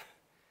 10,000.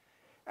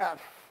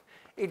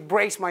 It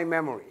breaks my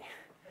memory.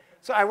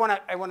 So I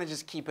want to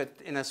just keep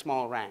it in a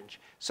small range.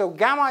 So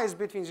gamma is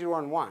between 0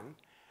 and 1.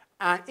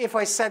 And if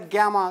I set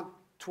gamma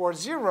towards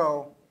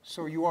 0,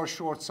 so you are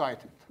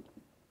short-sighted.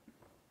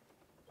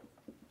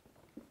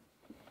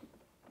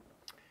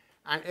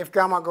 And if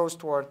gamma goes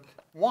toward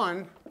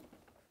 1,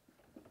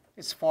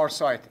 it's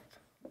far-sighted.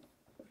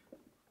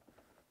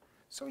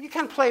 So you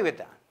can play with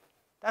that.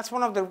 That's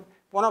one of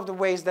the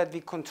ways that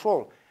we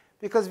control.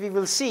 Because we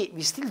will see,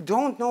 we still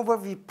don't know where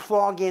we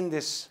plug in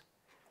this.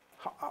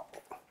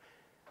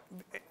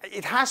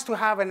 It has to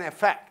have an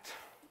effect.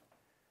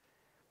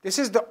 This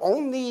is the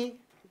only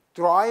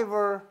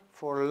driver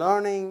for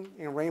learning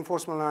in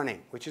reinforcement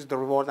learning, which is the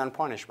reward and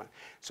punishment.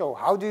 So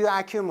how do you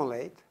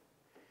accumulate?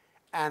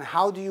 And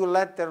how do you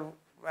let the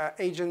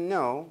agent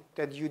know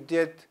that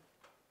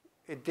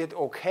it did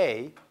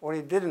OK or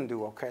it didn't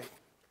do OK?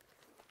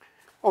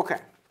 OK,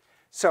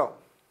 so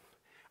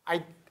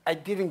I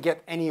didn't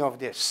get any of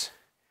this.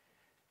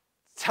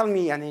 Tell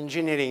me an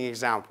engineering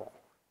example.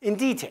 In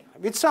detail,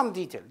 with some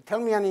detail. Tell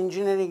me an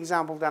engineering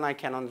example that I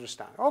can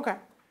understand. OK.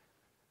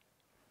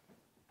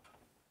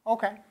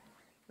 OK,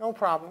 no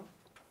problem.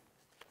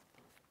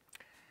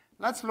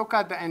 Let's look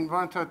at the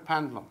inverted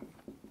pendulum.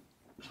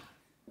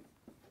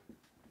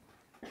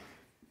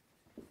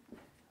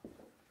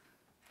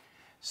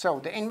 So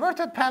the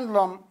inverted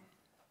pendulum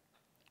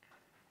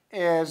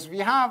is we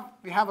have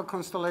a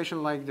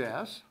constellation like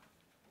this.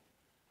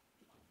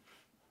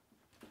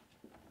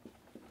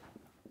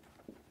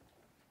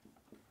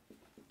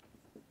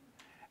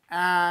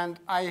 And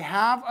I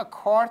have a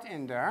card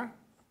in there.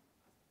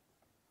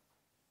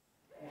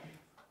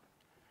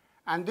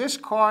 And this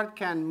card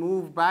can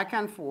move back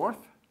and forth,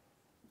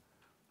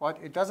 but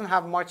it doesn't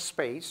have much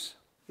space.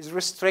 It's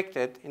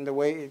restricted in the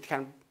way it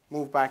can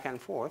move back and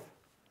forth.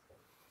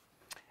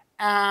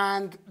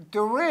 And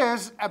there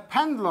is a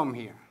pendulum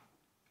here.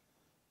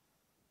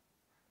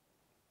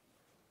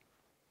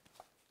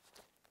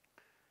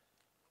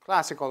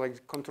 Classical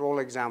control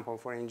example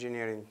for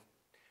engineering.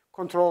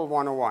 Control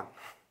 101.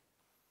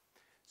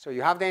 So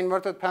you have the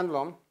inverted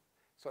pendulum.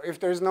 So if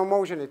there is no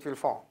motion, it will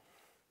fall.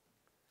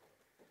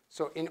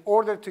 So in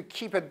order to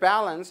keep it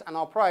balanced and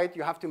upright,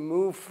 you have to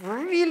move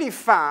really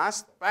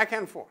fast back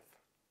and forth.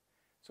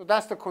 So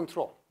that's the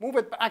control. Move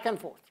it back and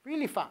forth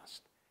really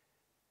fast.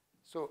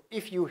 So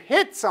if you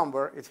hit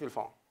somewhere, it will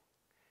fall.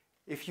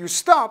 If you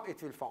stop,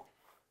 it will fall.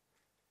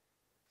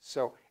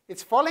 So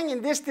it's falling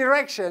in this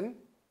direction.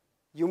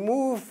 You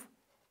move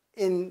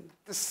in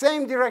the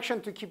same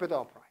direction to keep it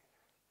upright,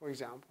 for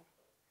example.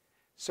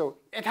 So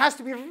it has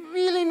to be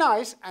really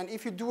nice. And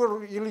if you do a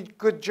really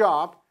good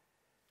job,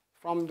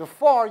 from the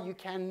far, you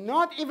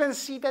cannot even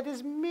see that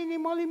it's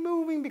minimally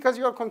moving because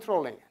you're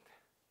controlling it.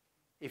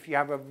 If you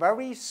have a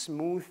very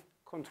smooth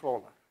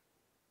controller.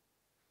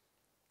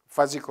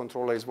 Fuzzy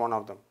controller is one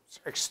of them.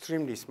 It's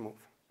extremely smooth.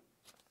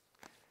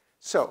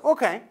 So,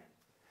 OK,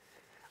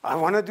 I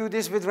want to do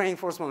this with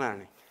reinforcement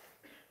learning.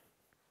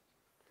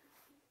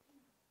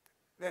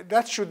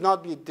 That should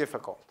not be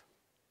difficult.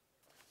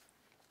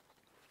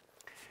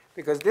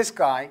 Because this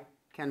guy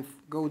can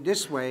go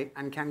this way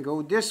and can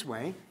go this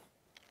way,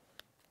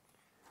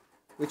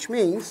 which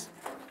means,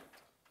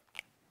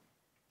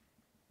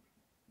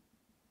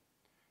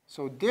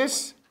 so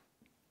this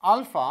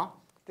alpha,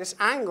 this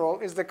angle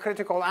is the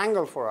critical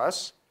angle for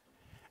us.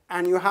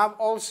 And you have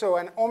also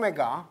an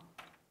omega.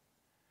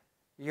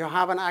 You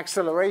have an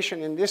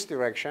acceleration in this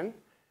direction.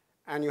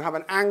 And you have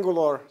an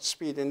angular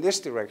speed in this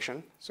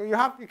direction. So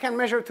you can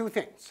measure two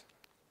things.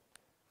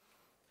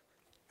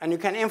 And you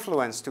can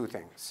influence two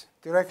things,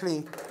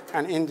 directly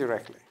and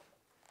indirectly.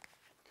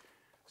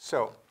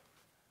 So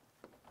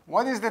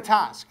what is the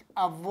task?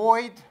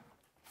 Avoid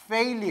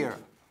failure.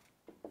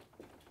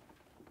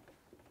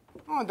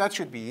 Oh, that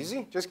should be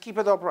easy. Just keep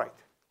it upright.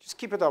 Just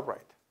keep it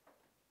upright.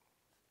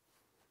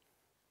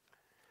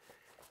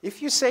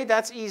 If you say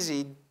that's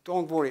easy,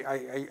 don't worry.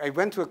 I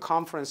went to a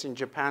conference in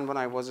Japan when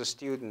I was a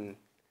student.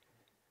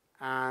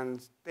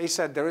 And they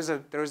said there is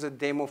a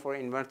demo for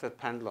inverted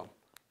pendulum.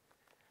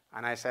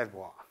 And I said,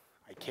 well,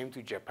 I came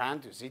to Japan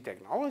to see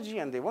technology,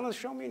 and they want to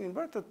show me an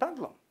inverted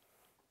pendulum.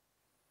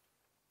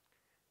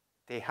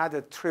 They had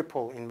a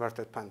triple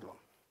inverted pendulum.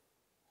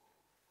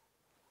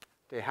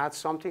 They had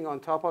something on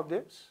top of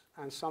this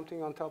and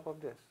something on top of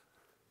this.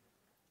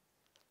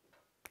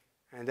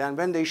 And then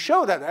when they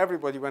showed that,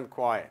 everybody went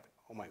quiet.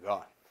 Oh, my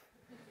God.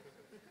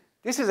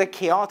 This is a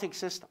chaotic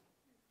system.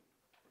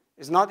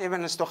 It's not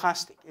even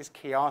stochastic. It's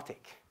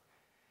chaotic.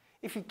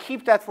 If you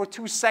keep that for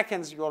 2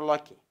 seconds, you're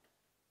lucky.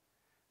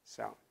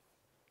 So,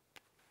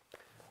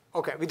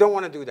 OK, we don't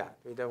want to do that.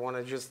 We don't want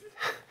to just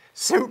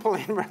simple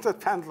inverted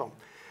pendulum.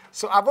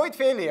 So avoid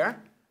failure.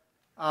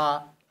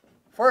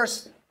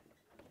 First,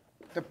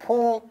 the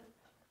pole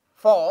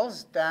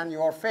falls, then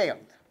you're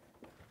failed.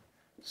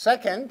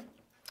 Second,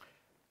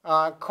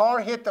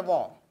 car hit the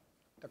wall.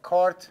 The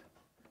cart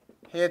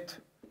hit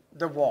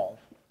the wall,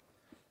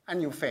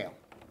 and you fail.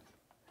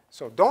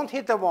 So don't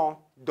hit the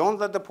wall. Don't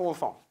let the pole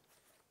fall.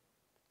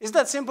 Is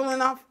that simple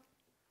enough?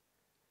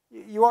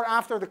 You are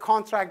after the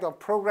contract of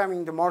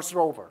programming the Mars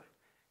rover.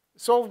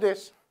 Solve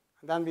this,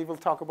 and then we will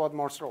talk about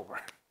Mars rover.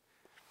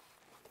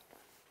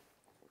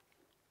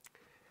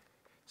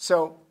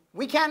 So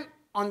we can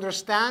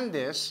understand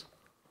this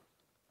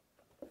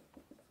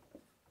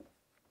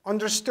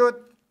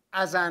understood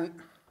as an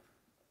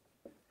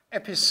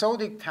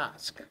episodic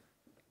task.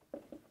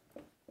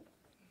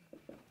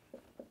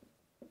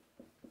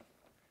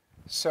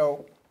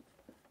 So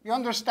you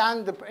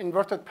understand the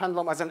inverted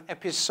pendulum as an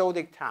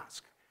episodic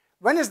task.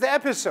 When is the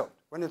episode?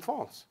 When it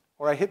falls,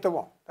 or I hit the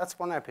wall. That's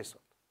one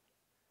episode.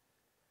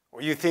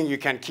 Or you think you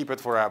can keep it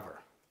forever.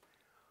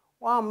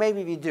 Well,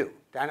 maybe we do.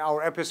 Then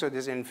our episode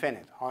is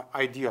infinite,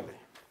 ideally,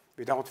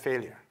 without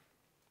failure.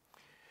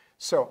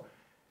 So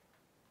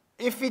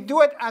if we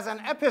do it as an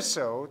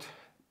episode,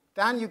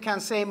 then you can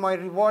say my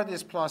reward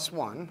is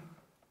 +1.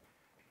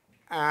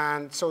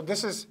 And so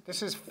this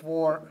is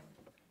for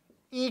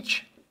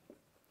each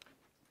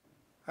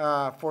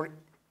for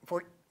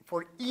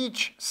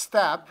each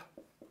step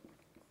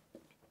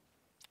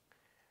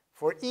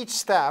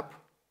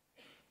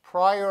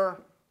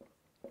prior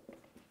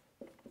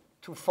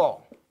to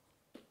fall.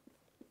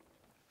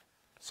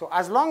 So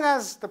as long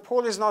as the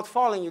pole is not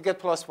falling, you get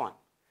 +1.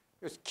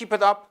 Just keep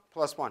it up,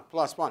 +1,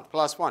 +1,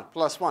 +1,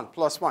 +1,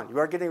 +1. You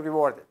are getting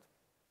rewarded.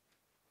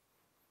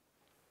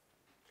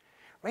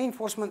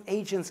 Reinforcement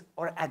agents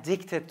are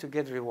addicted to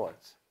get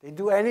rewards. They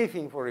do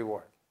anything for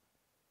reward.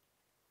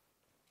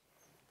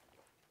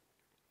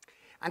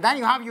 And then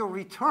you have your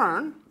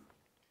return.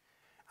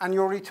 And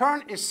your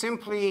return is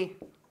simply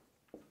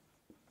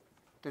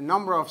the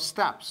number of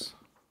steps.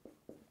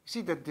 You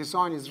see, the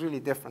design is really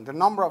different. The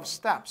number of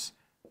steps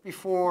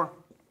before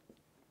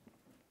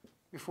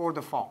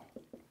the fall.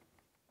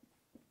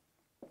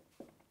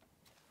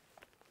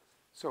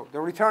 So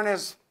the return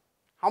is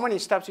how many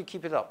steps you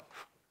keep it up.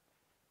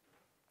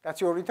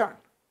 That's your return.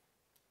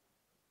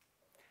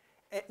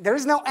 There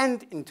is no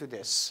end into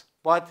this,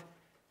 but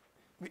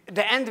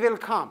the end will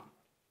come.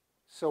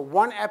 So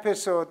one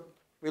episode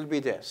will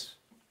be this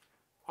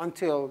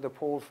until the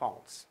pole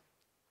falls.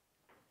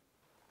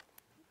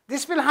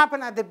 This will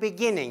happen at the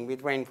beginning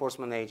with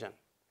reinforcement agent.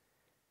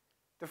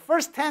 The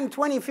first 10,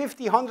 20,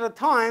 50, 100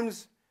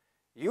 times,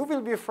 you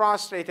will be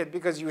frustrated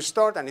because you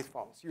start and it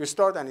falls. You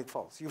start and it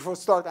falls. You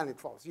start and it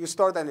falls. You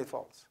start and it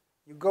falls.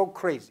 You go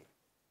crazy.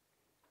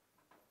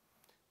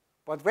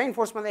 But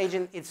reinforcement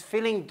agent is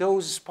filling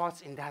those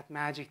spots in that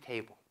magic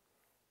table,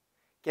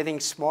 getting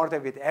smarter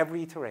with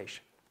every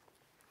iteration.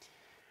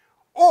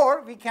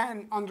 Or we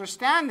can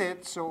understand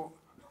it, so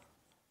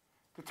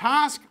the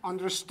task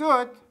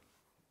understood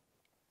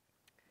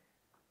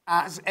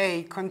as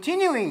a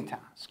continuing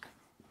task,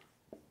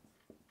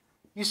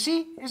 you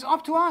see, is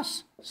up to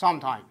us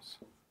sometimes.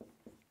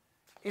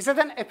 Is it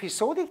an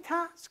episodic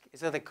task?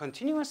 Is it a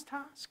continuous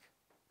task?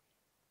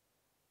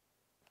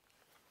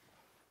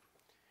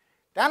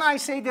 Then I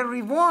say the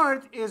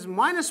reward is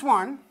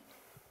 -1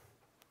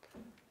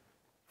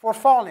 for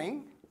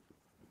falling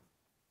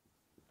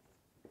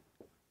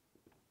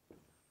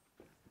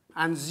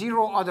and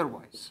 0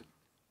 otherwise.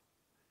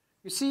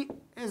 You see,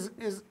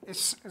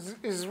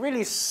 is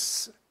really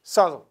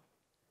subtle.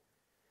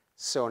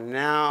 So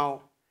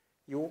now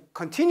you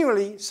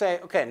continually say,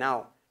 OK,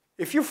 now,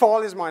 if you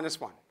fall is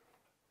 -1.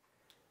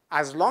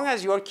 As long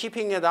as you are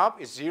keeping it up,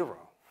 it's 0.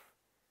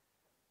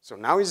 So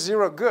now is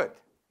 0 good.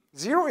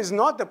 0 is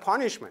not the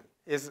punishment,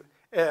 is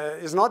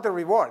not the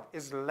reward,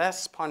 is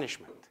less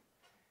punishment.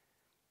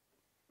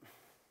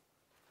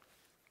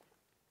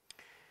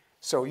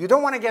 So you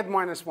don't want to get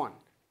 -1.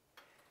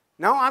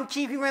 Now I'm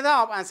keeping it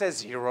up and says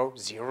 0,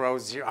 0,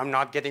 0. I'm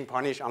not getting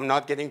punished. I'm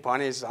not getting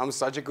punished. I'm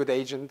such a good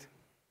agent.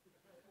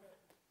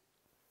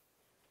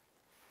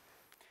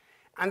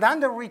 And then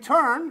the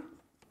return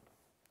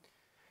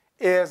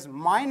is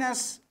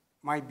minus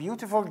my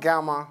beautiful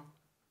gamma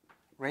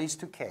raised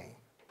to k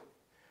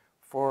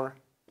for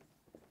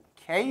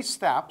k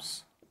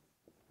steps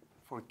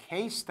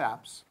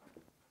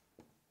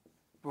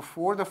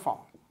before the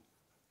fall.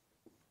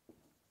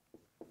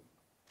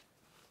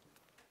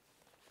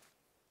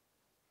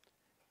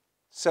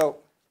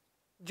 So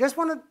just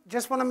want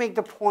to make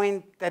the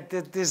point that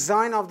the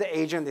design of the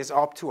agent is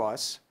up to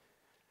us.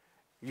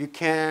 You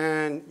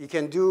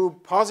can do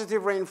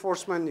positive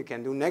reinforcement. You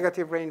can do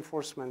negative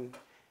reinforcement.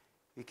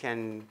 You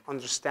can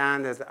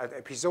understand it as an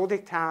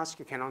episodic task.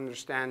 You can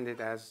understand it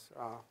as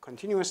a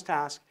continuous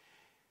task.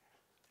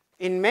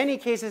 In many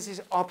cases, it's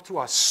up to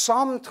us.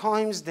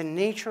 Sometimes the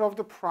nature of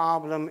the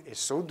problem is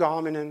so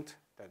dominant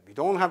that we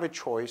don't have a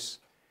choice,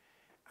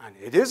 and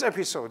it is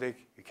episodic.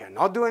 You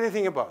cannot do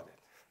anything about it.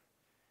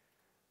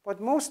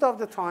 But most of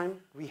the time,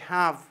 we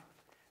have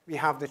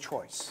the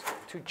choice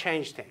to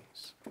change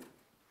things.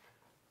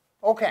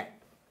 Okay.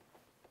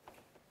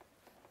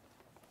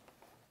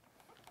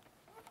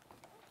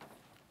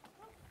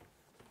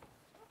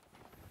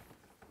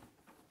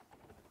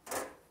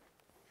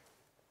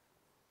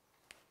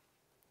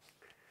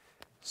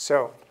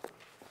 So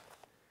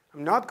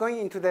I'm not going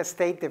into the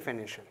state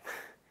definition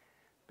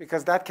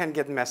because that can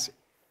get messy.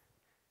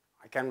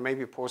 I can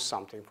maybe post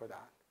something for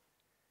that.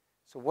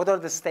 So what are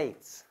the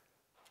states?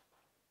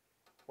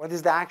 What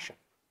is the action?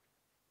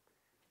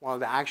 Well,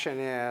 the action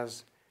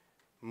is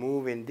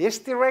move in this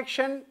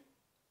direction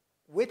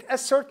with a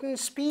certain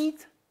speed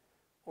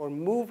or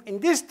move in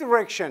this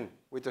direction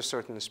with a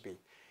certain speed.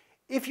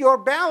 If you're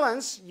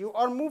balanced, you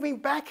are moving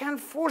back and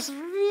forth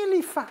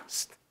really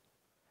fast.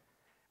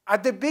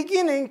 At the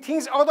beginning,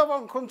 things out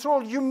of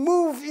control. You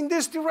move in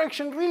this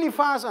direction really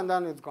fast, and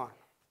then it's gone.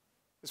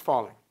 It's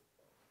falling.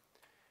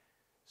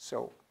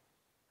 So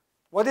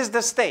what is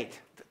the state?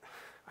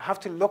 I have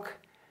to look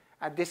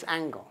at this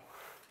angle.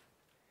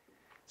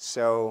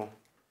 So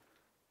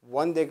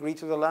 1 degree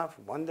to the left,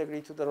 1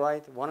 degree to the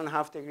right,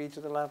 1.5 degree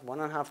to the left,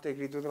 1.5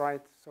 degree to the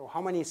right. So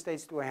how many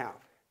states do I have?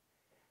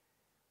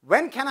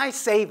 When can I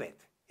save it?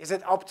 Is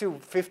it up to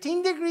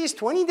 15 degrees,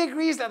 20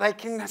 degrees that I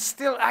can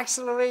still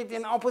accelerate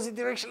in opposite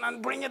direction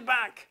and bring it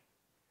back?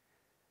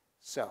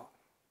 So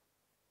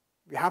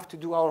we have to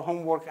do our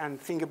homework and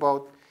think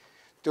about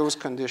those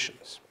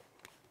conditions.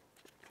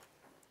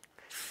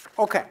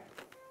 Okay.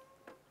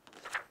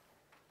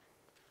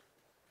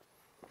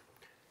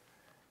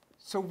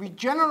 So we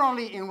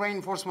generally, in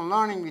reinforcement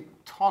learning, we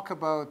talk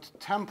about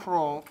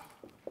temporal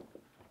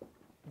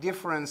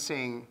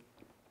differencing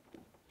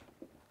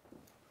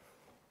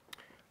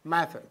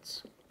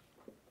methods.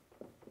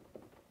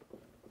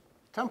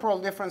 Temporal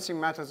differencing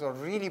methods are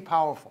really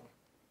powerful.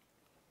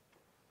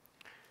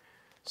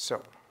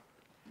 So,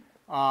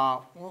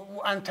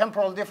 and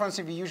temporal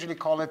differencing, we usually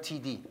call it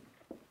TD.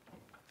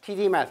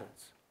 TD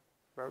methods.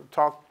 We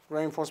talk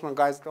reinforcement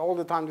guys all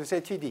the time, they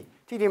say TD.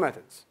 TD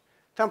methods.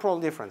 Temporal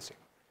differencing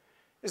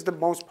is the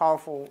most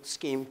powerful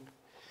scheme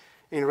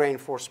in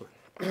reinforcement.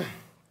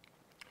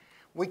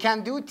 We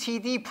can do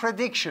TD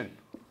prediction.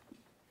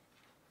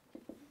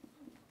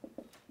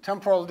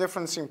 Temporal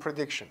differencing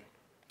prediction.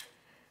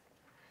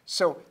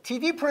 So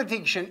TD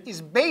prediction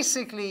is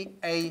basically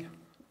a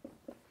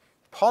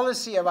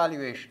policy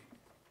evaluation.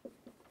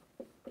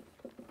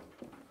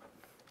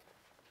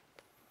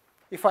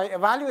 If I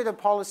evaluate a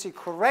policy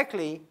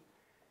correctly,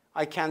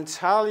 I can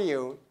tell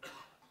you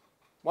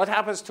what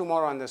happens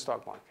tomorrow in the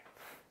stock market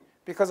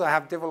because I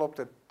have developed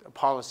a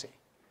policy.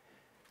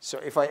 So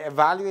if I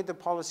evaluate the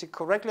policy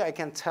correctly, I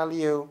can tell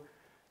you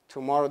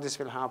tomorrow this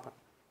will happen.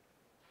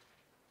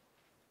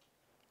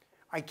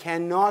 I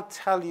cannot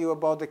tell you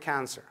about the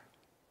cancer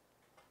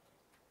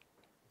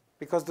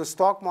because the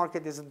stock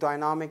market is a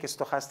dynamic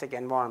stochastic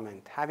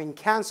environment. Having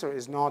cancer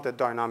is not a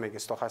dynamic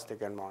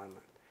stochastic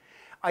environment.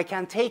 I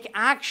can take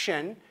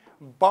action,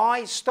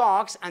 buy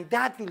stocks, and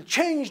that will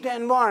change the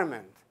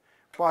environment.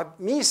 But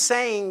me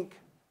saying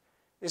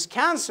it's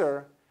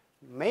cancer,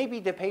 maybe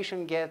the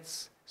patient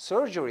gets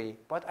surgery,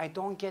 but I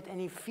don't get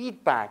any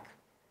feedback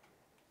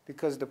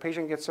because the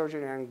patient gets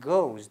surgery and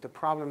goes. The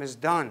problem is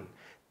done.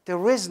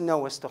 There is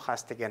no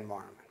stochastic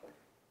environment.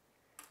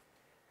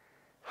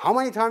 How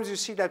many times you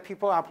see that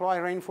people apply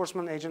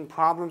reinforcement agent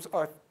problems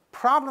or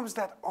problems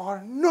that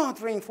are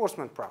not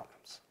reinforcement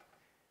problems?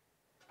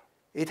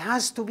 It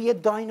has to be a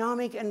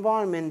dynamic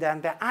environment,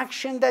 and the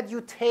action that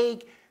you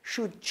take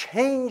should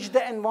change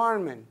the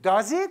environment.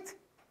 Does it?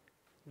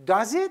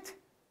 Does it?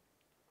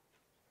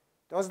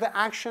 Does the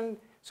action?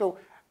 So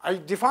I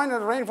define a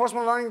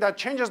reinforcement learning that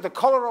changes the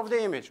color of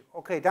the image.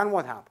 Okay, then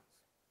what happens?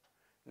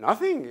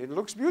 Nothing. It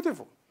looks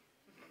beautiful.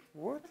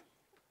 What?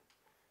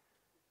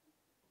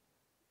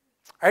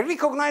 I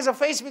recognize a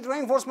face with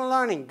reinforcement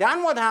learning.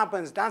 Then what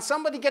happens? Then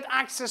somebody gets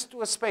access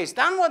to a space.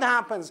 Then what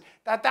happens?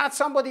 That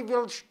somebody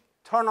will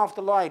turn off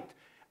the light.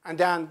 And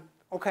then,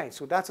 okay,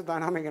 so that's a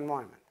dynamic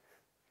environment.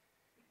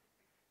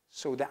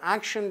 So the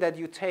action that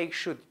you take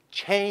should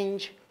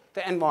change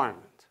the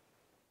environment.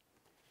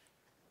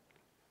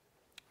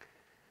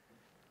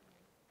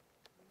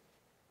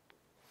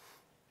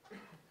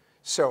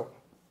 So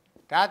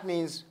that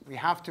means we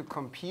have to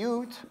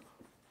compute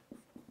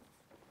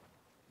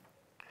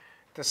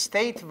the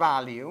state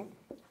value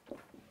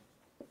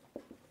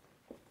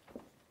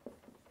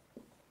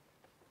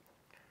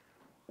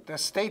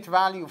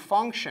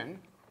function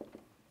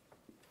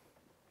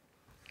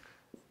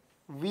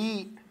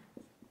V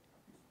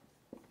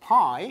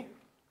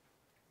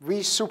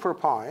super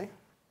pi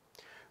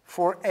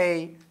for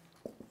a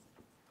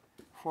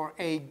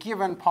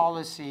given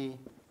policy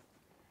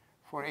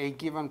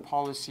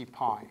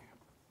pi.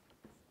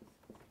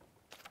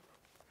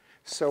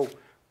 So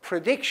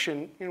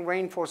prediction in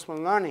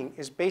reinforcement learning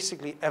is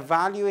basically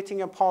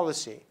evaluating a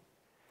policy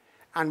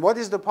And what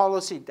is the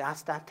policy?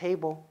 That's that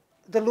table,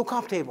 the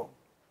lookup table.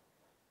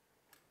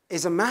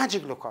 It's a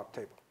magic lookup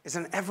table. It's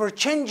an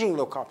ever-changing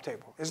lookup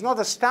table. It's not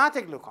a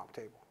static lookup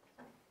table.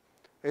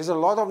 There's a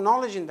lot of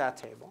knowledge in that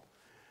table.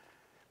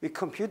 We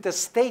compute the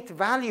state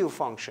value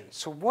function.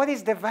 So what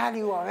is the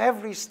value of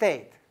every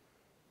state?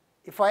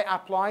 If I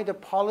apply the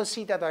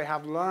policy that I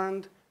have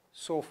learned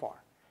so far,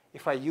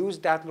 if I use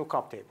that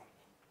lookup table.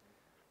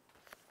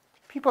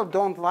 People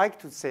don't like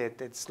to say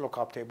it's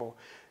lookup table.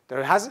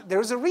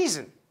 There's a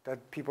reason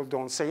that people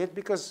don't say it,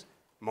 because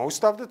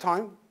most of the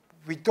time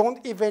we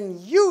don't even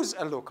use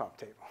a lookup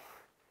table.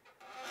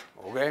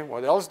 Okay,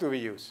 what else do we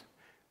use?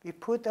 We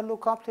put a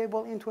lookup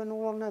table into a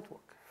neural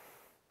network.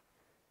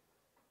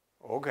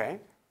 Okay.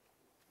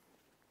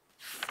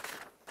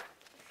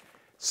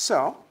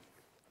 So,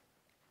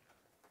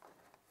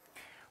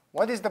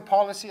 what is the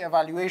policy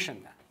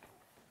evaluation then?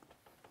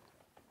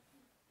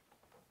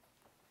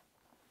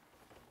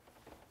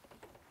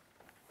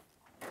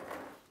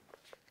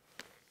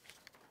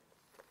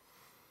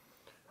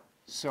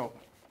 So,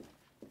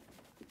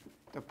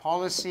 the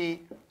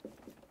policy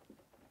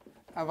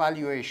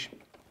evaluation.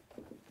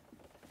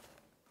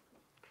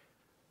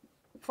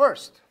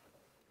 First,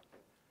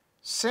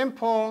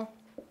 simple,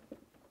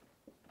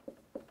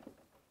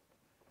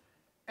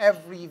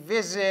 every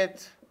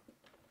visit,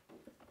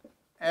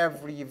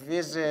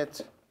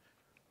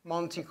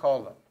 Monte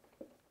Carlo.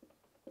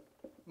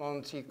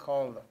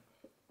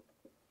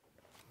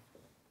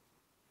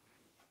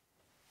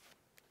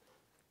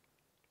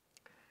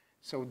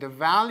 So the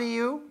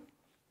value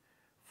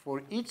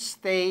for each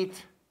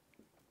state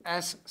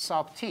S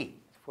sub t,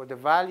 for the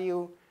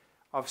value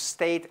of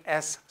state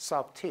S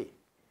sub t,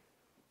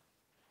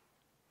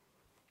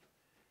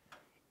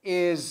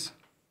 is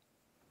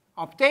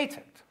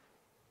updated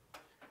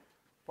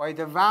by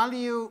the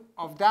value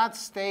of that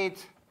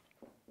state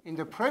in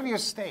the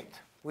previous state,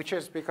 which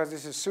is, because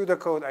this is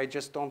pseudocode, I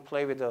just don't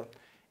play with the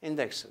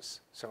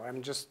indexes. So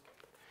I'm just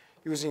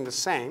using the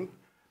same,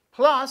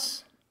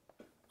 plus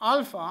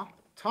alpha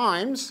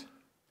times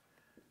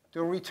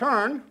the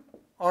return,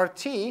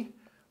 RT,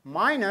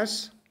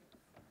 minus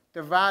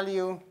the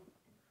value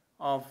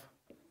of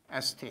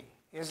ST.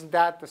 Isn't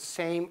that the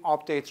same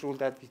update rule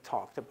that we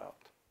talked about?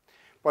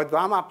 But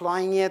I'm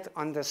applying it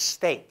on the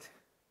state.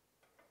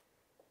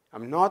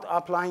 I'm not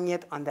applying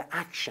it on the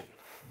action.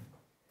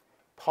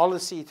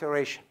 Policy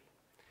iteration.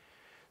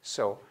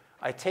 So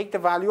I take the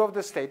value of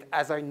the state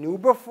as I knew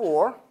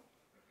before.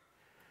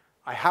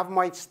 I have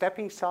my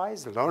stepping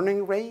size,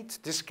 learning rate,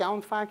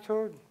 discount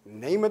factor,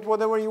 name it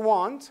whatever you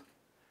want.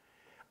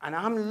 And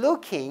I'm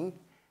looking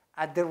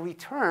at the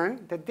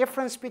return, the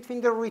difference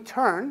between the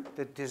return,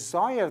 the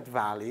desired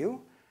value,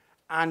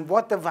 and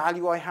what the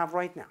value I have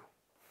right now.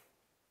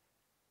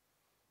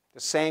 The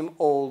same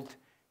old,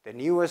 the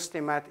new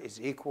estimate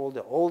is equal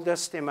the old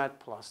estimate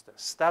plus the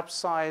step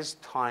size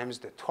times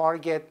the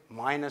target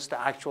minus the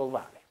actual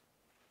value.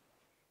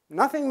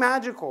 Nothing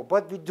magical,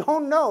 but we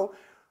don't know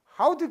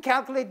how to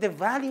calculate the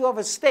value of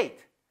a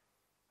state.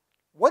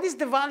 What is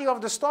the value of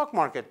the stock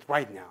market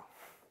right now?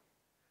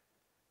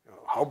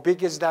 How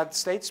big is that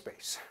state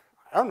space?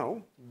 I don't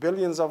know,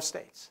 billions of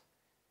states.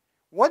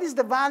 What is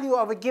the value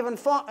of a given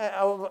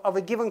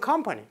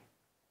company?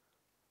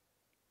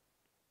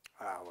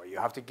 Well, you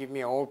have to give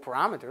me all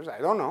parameters. I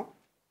don't know.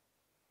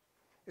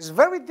 It's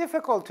very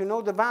difficult to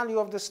know the value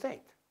of the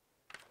state.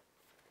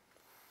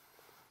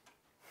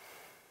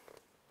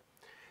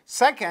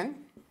 Second,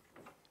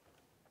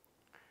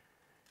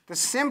 the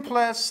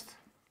simplest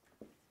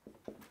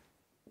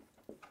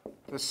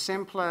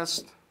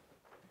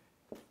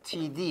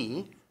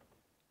TD,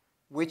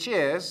 which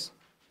is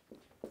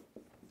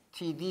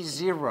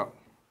TD0,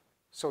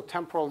 so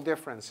temporal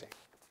differencing.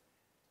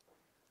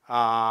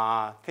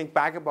 Think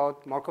back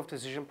about Markov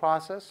decision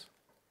process.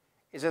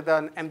 Is it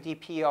an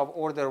MDP of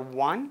order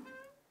 1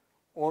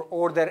 or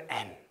order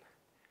n?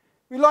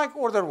 We like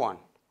order 1,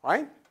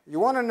 right? You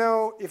want to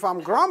know if I'm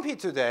grumpy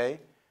today,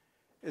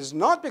 is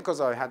not because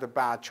I had a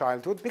bad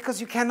childhood,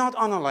 because you cannot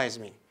analyze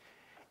me.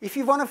 If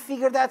you want to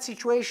figure that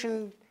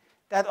situation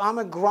that I'm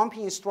a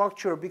grumpy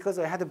instructor because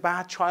I had a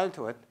bad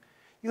childhood,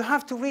 you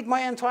have to read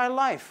my entire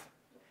life,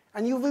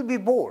 and you will be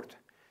bored.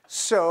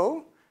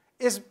 So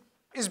it's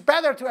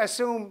better to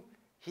assume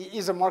he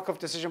is a Markov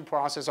decision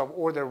process of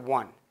order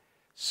 1.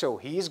 So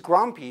he is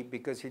grumpy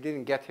because he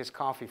didn't get his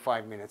coffee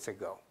 5 minutes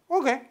ago.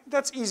 OK,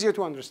 that's easier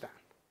to understand.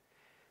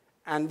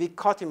 And we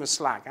cut him a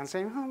slack and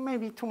say, oh,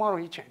 maybe tomorrow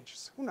he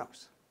changes. Who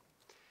knows?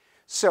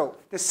 So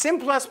the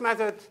simplest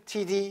method,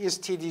 TD, is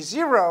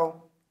TD0.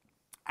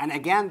 And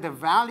again, the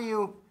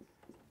value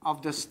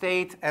of the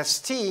state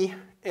ST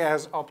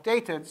is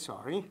updated.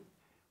 Sorry, I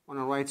want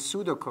to write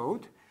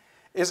pseudocode.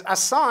 Is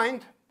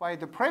assigned by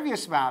the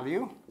previous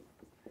value.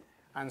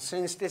 And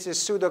since this is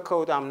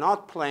pseudocode, I'm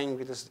not playing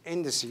with the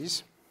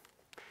indices.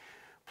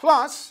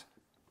 Plus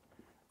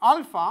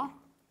alpha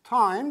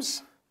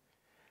times,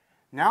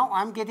 now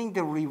I'm getting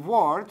the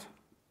reward,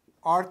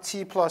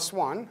 RT plus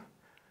 1,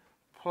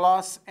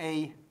 plus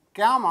a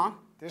gamma,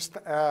 this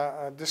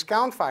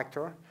discount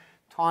factor,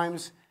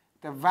 times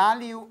the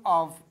value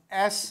of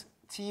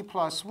st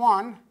plus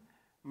 1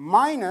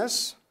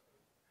 minus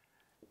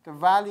the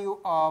value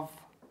of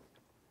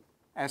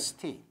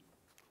st.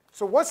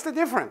 So what's the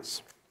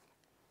difference?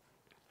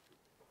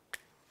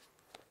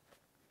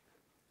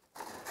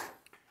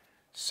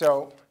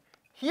 So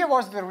here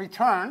was the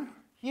return.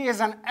 Here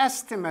is an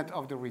estimate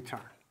of the return.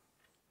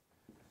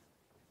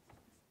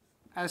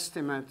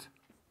 Estimate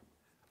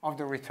of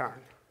the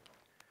return.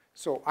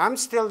 So I'm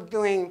still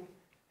doing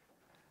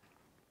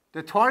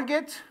the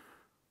target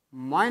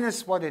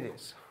minus what it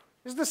is.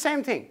 It's the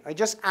same thing. I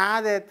just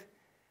added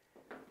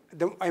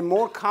a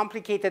more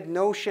complicated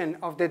notion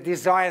of the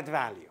desired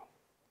value.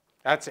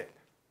 That's it.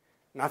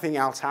 Nothing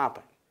else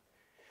happened.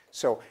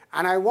 So,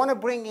 and I want to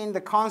bring in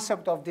the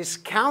concept of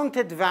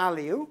discounted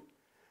value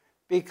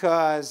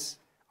because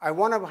I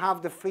want to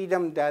have the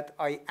freedom that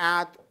I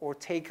add or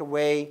take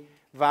away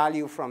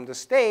value from the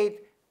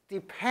state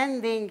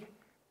depending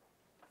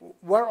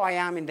where I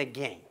am in the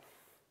game.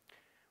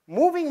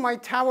 Moving my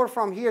tower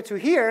from here to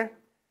here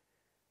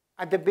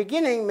at the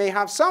beginning may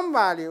have some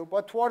value,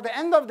 but toward the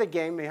end of the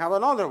game may have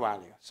another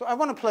value. So I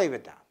want to play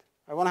with that.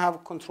 I want to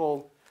have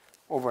control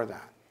over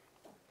that.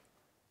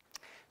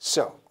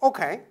 So,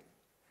 okay.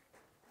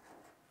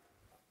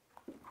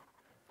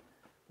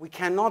 We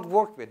cannot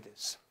work with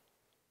this.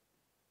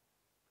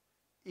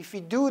 If we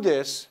do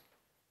this,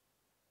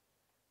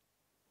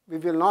 we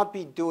will not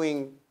be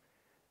doing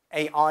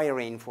AI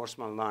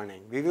reinforcement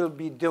learning. We will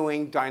be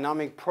doing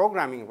dynamic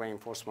programming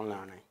reinforcement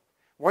learning.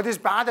 What is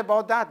bad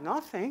about that?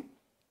 Nothing.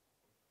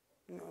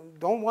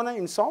 Don't want to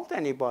insult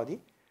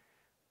anybody.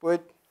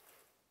 But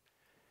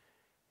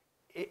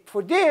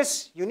for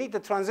this, you need the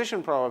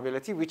transition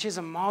probability, which is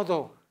a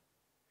model.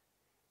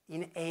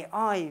 In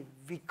AI,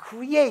 we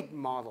create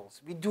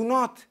models. We do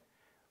not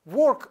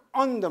work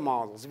on the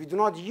models. We do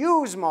not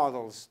use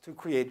models to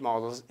create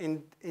models.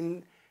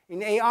 In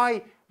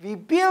AI, we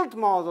build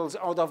models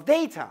out of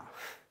data.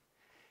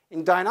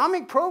 In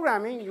dynamic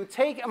programming, you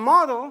take a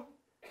model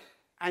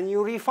and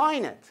you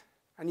refine it.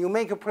 And you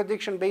make a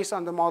prediction based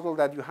on the model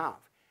that you have.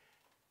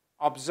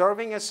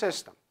 Observing a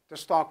system, the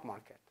stock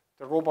market,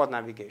 the robot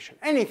navigation,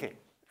 anything,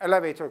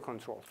 elevator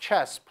control,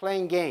 chess,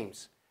 playing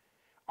games.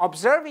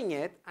 Observing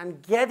it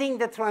and getting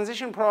the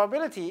transition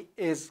probability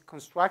is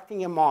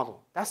constructing a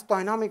model. That's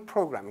dynamic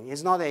programming.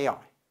 It's not AI.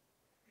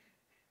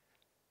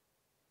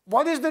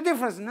 What is the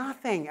difference?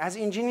 Nothing. As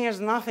engineers,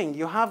 nothing.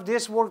 You have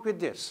this, work with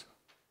this.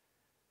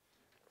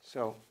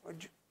 So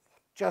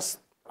just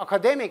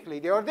academically,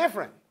 they are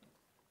different.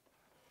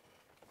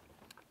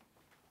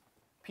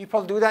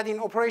 People do that in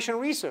operation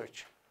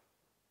research.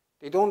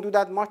 They don't do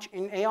that much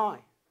in AI.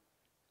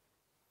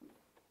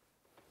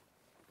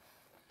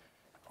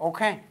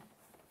 Okay.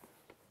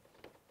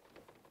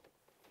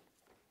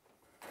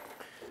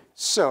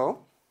 So,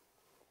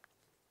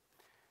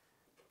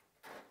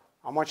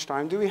 how much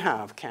time do we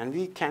have? Can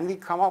we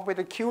come up with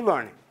a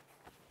Q-learning?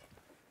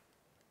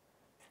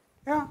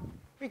 Yeah,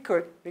 we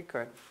could.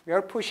 We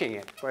are pushing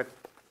it, but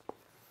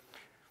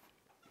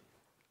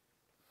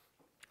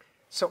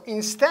so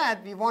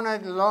instead we want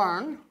to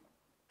learn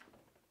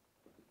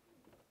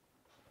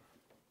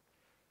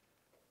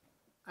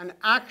an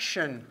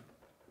action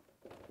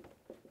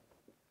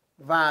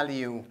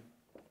value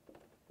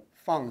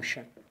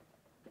function.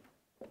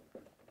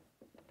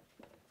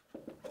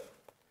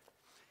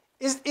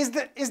 Is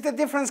the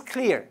difference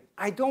clear?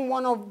 I don't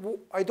want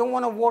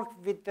to work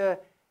with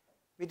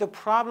the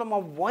problem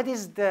of what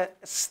is the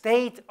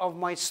state of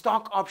my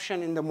stock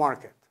option in the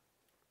market.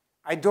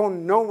 I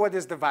don't know what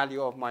is the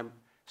value of my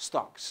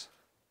stocks.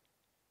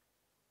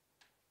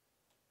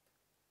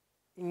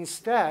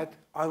 Instead,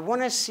 I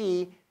want to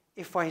see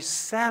if I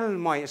sell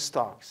my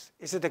stocks,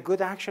 is it a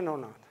good action or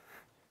not?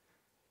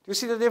 Do you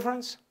see the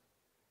difference?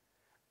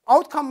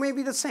 Outcome may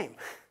be the same.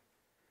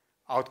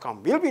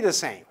 Outcome will be the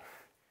same.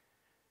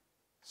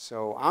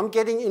 So I'm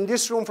getting in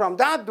this room from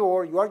that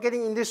door. You are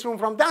getting in this room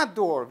from that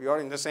door. We are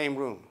in the same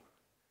room.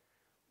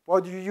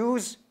 But you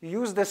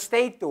use the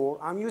state door.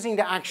 I'm using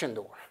the action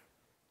door.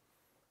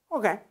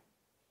 Okay.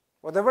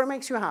 Whatever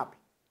makes you happy.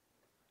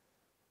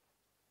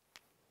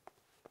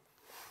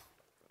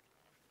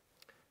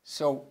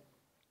 So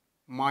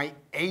my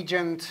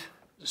agent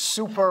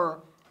super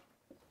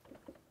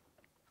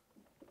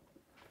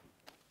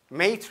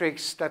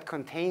matrix that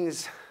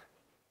contains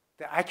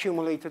the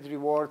accumulated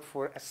reward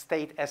for a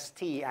state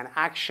ST and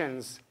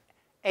actions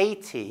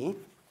AT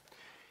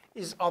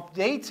is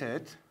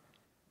updated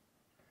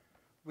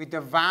with the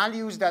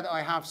values that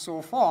I have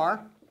so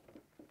far,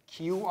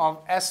 Q of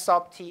S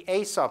sub T,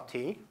 A sub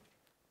T,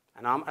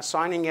 and I'm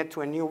assigning it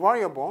to a new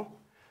variable,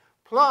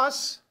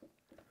 plus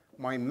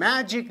my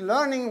magic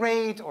learning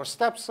rate or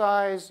step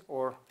size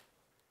or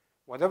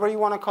whatever you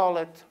want to call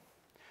it,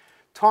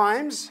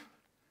 times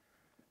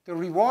the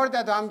reward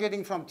that I'm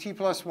getting from T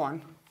plus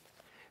 1.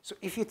 So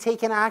if you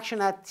take an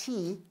action at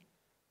T,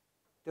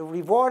 the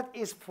reward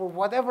is for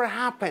whatever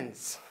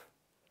happens,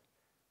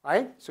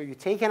 right? So you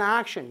take an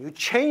action, you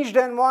change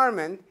the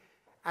environment,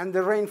 and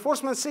the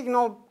reinforcement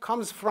signal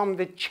comes from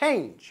the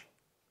change.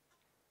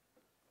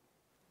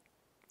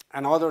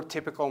 another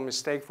typical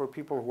mistake for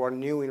people who are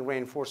new in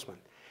reinforcement.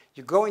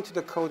 You go into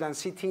the code and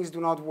see things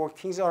do not work,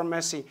 things are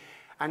messy,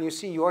 and you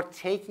see you are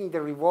taking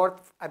the reward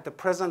at the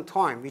present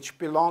time, which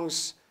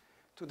belongs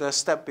to the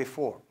step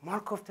before.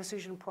 Markov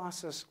decision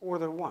process,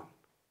 order 1.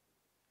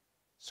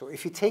 So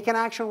if you take an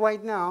action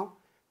right now,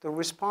 the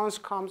response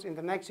comes in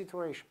the next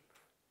iteration.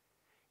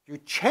 You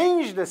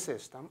change the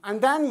system,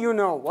 and then you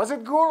know, was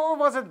it good or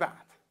was it bad?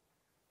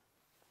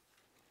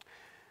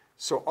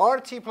 So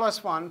RT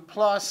plus 1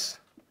 plus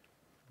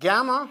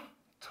gamma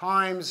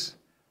times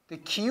the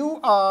Q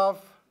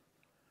of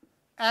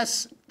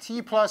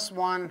ST plus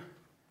 1,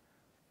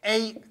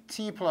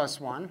 AT plus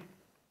 1,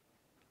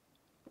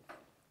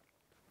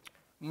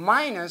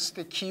 minus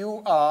the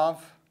Q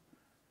of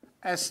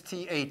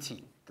STAT.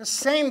 The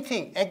same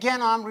thing.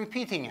 Again, I'm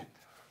repeating it.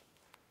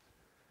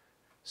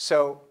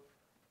 So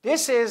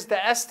this is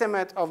the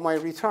estimate of my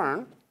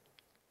return.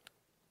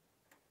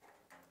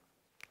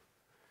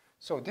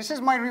 So this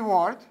is my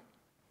reward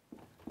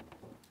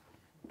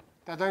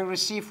that I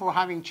receive for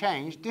having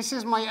changed. This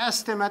is my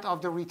estimate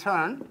of the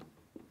return.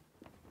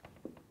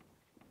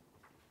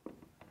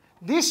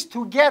 This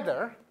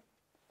together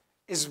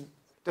is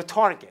the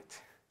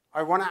target.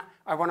 I want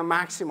to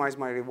maximize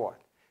my reward.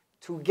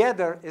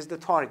 Together is the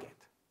target.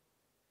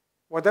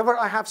 Whatever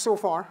I have so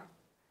far,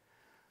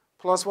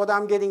 plus what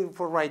I'm getting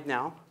for right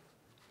now,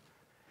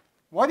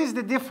 what is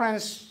the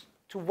difference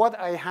to what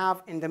I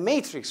have in the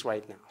matrix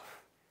right now?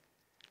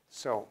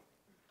 So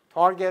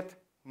target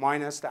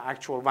minus the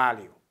actual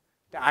value.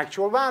 The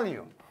actual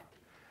value.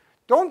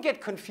 Don't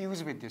get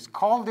confused with this.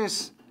 Call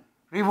this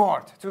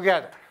reward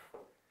together.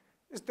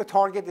 The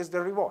target is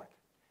the reward.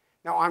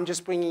 Now I'm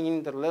just bringing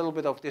in the little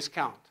bit of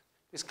discount,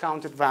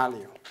 discounted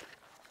value.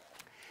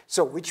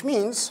 So which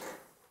means,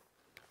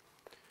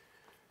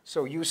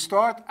 so you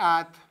start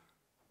at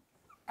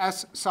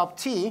S sub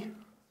t,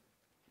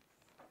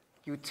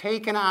 you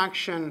take an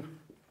action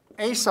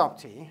A sub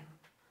t,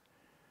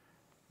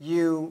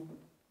 you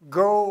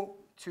go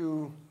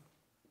to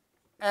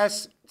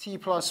ST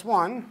plus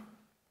 1.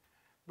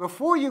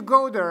 Before you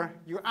go there,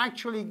 you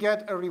actually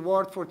get a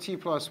reward for t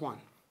plus 1.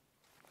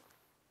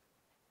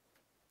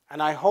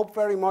 And I hope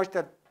very much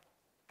that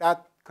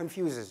that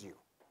confuses you.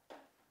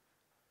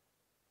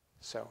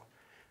 So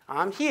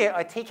I'm here,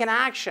 I take an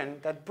action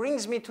that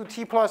brings me to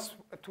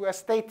a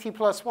state t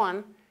plus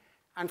 1,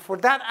 and for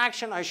that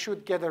action I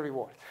should get a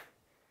reward.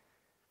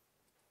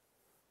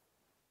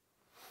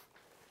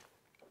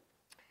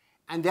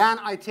 And then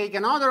I take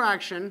another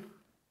action,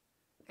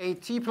 a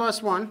t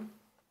plus 1,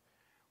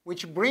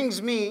 which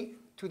brings me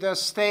to the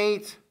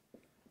state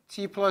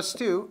t plus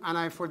 2,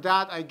 and for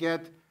that I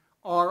get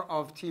R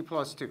of t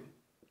plus 2.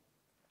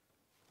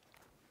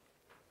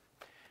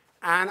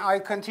 And I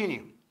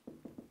continue.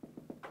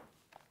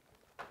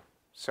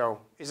 So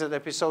is it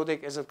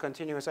episodic? Is it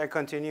continuous? I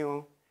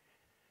continue.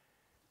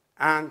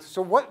 And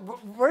so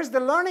where's the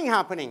learning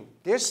happening?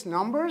 These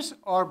numbers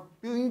are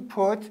being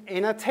put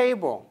in a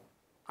table,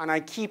 and I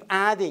keep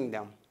adding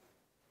them.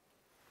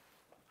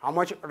 How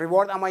much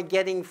reward am I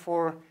getting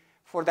for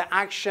the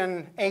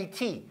action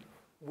AT,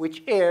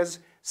 which is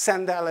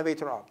send the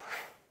elevator up?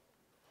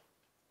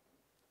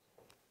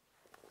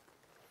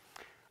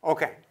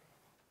 OK.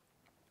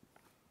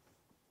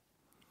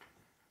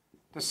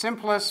 The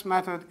simplest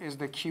method is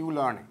the Q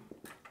learning.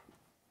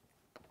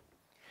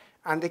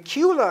 And the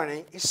Q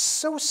learning is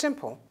so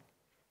simple,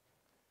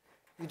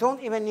 you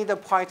don't even need a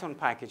Python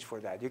package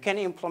for that. You can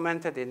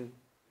implement it in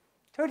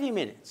 30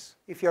 minutes.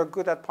 If you're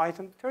good at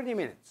Python, 30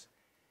 minutes.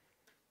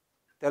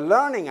 The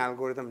learning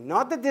algorithm,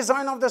 not the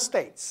design of the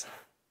states.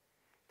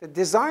 The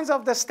designs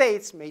of the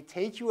states may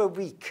take you a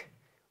week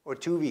or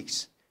 2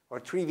 weeks or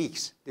 3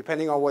 weeks,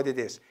 depending on what it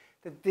is.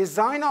 The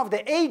design of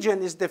the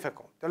agent is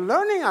difficult. The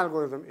learning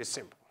algorithm is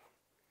simple.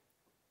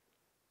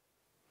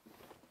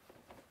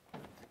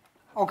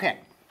 OK.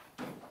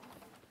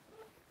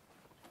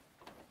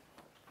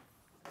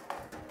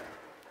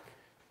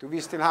 Do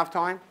we still have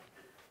time?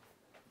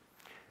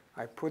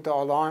 I put the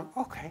alarm.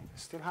 OK,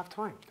 still have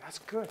time. That's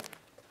good.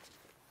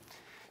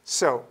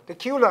 So the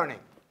Q learning.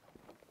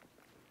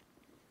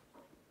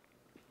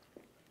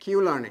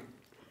 Q learning.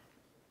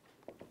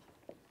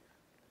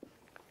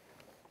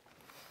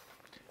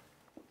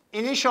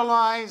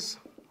 Initialize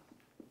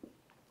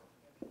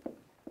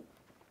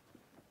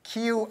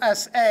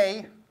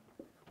QSA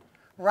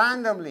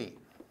randomly.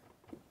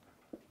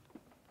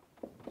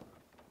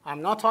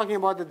 I'm not talking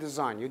about the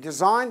design. You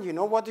design, you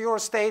know what your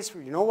states,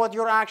 you know what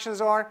your actions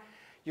are.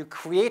 You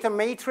create a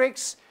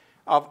matrix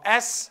of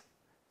S,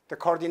 the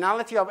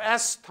cardinality of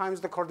S times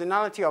the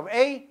cardinality of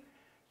A.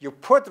 You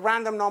put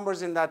random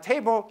numbers in that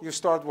table, you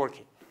start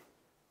working.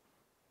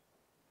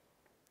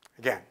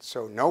 Again,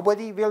 so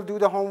nobody will do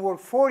the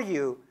homework for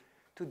you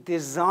to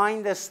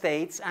design the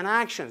states and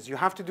actions. You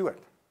have to do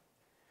it.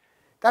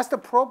 That's the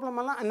problem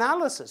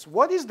analysis.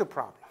 What is the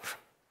problem?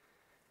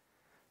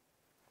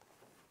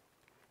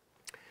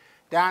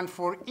 Then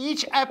for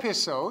each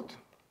episode,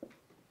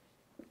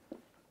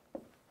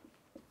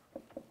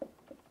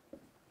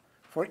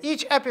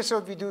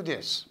 we do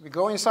this. We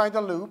go inside the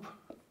loop.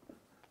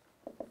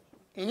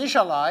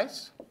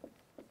 initialize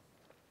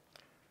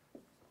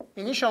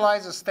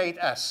a state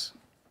S.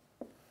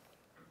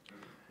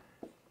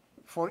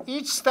 For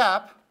each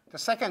step, the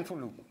second for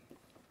loop,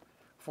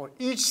 for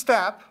each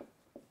step,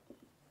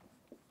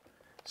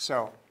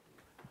 so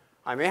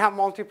I may have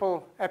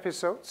multiple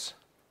episodes,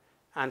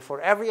 and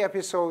for every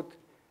episode,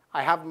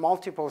 I have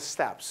multiple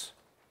steps.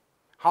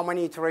 How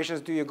many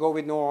iterations do you go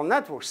with neural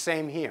networks?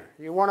 Same here.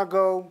 You want to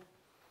go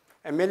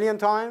 1,000,000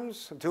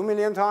 times,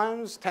 2,000,000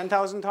 times,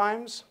 10,000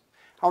 times?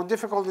 How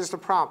difficult is the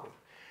problem?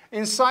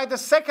 Inside the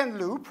second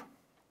loop,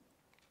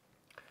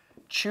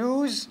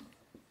 choose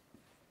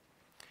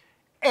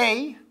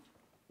A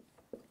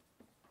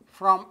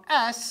from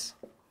S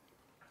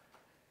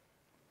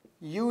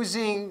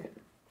using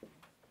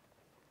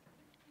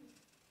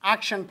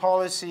action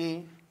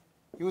policy,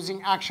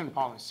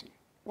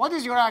 What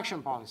is your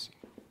action policy?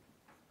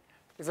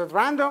 Is it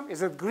random?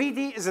 Is it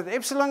greedy? Is it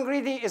epsilon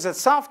greedy? Is it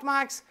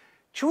softmax?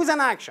 Choose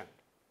an action.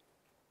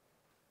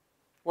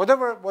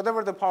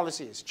 Whatever the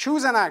policy is,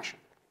 choose an action.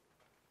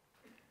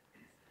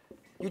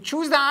 You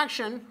choose the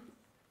action,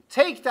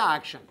 take the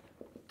action.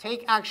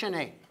 Take action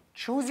A.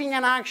 Choosing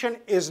an action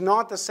is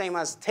not the same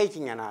as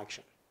taking an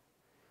action.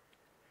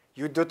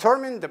 You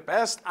determine the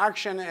best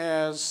action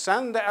is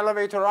send the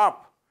elevator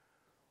up.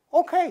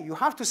 Okay, you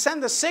have to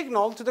send a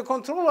signal to the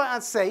controller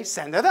and say,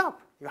 send it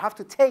up. You have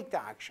to take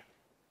the action.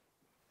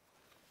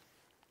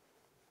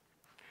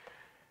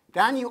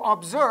 Then you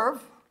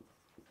observe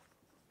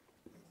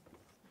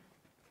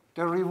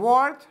the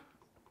reward,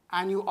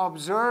 and you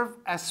observe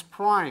S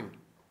prime.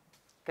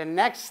 The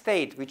next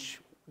state,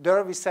 which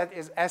there we said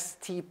is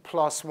ST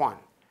plus 1.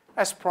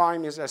 S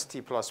prime is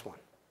ST plus 1.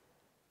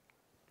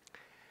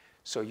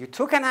 So you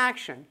took an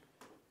action.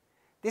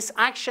 This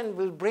action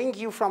will bring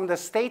you from the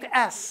state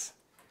S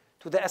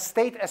to the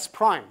state S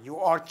prime. You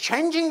are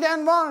changing the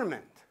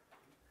environment.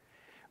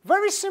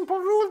 Very simple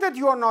rule that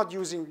you are not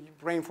using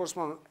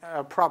reinforcement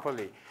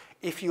properly.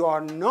 If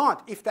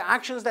the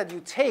actions that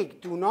you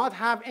take do not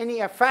have any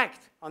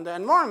effect on the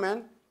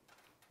environment,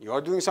 you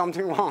are doing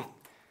something wrong.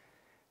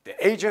 The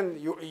agent,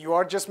 you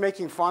are just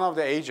making fun of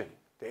the agent.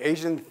 The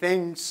agent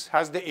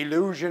has the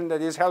illusion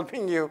that is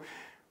helping you,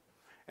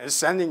 is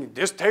sending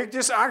this, take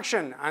this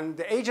action. And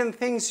the agent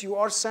thinks you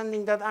are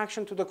sending that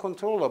action to the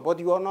controller, but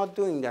you are not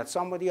doing that.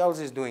 Somebody else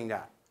is doing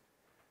that.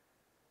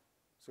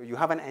 So you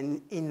have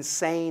an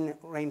insane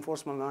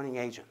reinforcement learning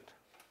agent.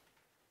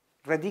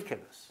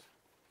 Ridiculous.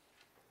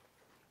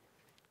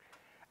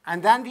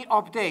 And then we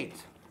update.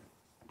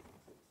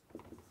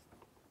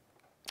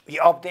 We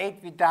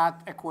update with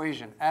that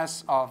equation.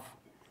 S of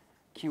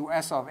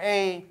QS of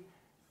A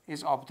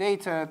is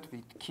updated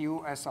with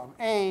QS of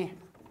A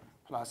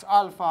plus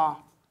alpha.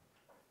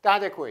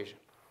 That equation.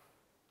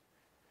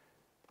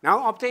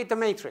 Now update the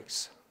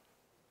matrix.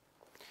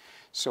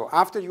 So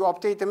after you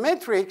update the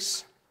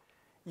matrix,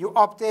 you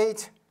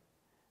update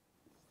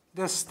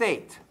the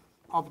state.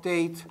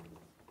 Update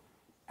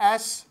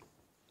S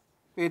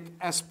with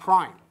S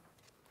prime.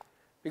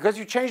 Because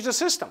you changed the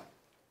system.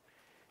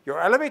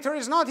 Your elevator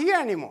is not here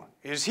anymore.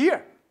 It's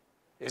here.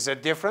 It's a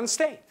different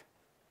state.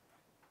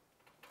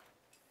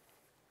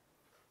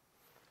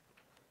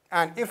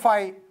 And if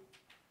I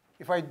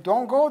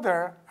don't go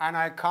there and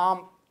I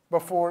come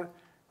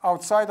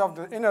outside of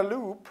the inner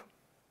loop,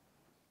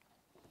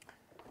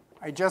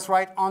 I just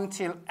write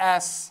until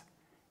S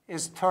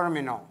is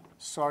terminal.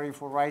 Sorry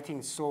for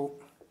writing so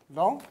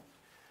long.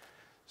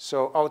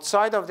 So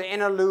outside of the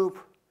inner loop,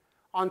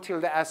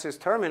 until the S is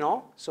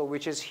terminal, so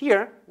which is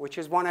here, which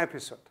is one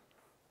episode.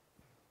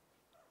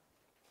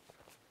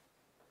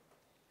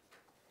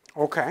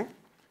 Okay.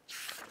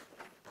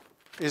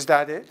 Is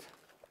that it?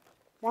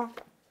 Well,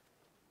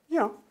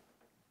 yeah.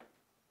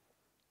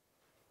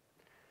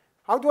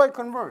 How do I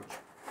converge?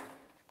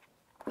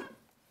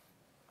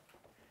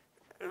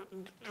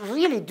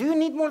 Really, do you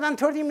need more than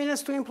 30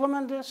 minutes to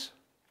implement this?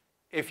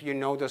 If you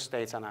know the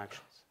states and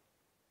actions.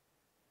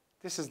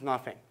 This is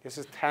nothing. This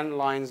is 10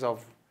 lines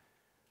of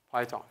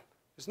Python.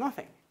 It's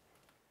nothing.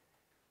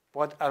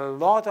 But a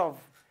lot of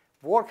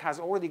work has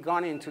already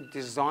gone into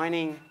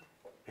designing,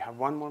 we have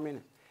 1 more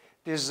minute,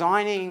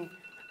 designing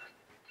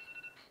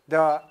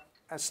the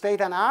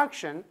state and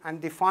action and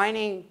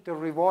defining the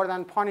reward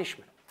and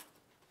punishment.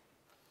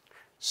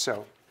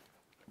 So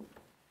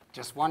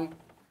just one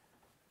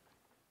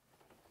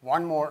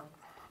more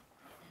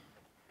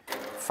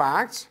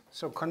fact.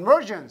 So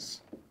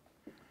convergence.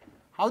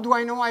 How do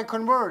I know I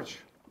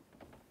converge?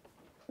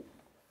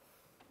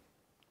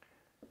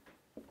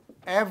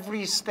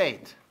 Every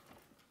state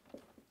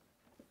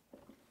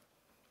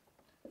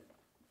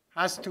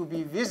has to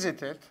be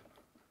visited,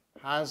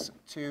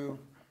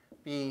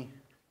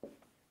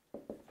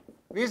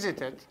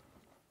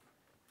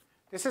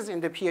 This is in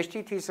the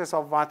PhD thesis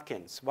of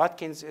Watkins.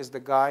 Watkins is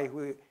the guy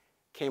who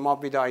came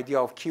up with the idea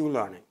of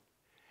Q-learning.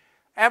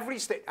 Every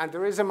state, and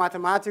there is a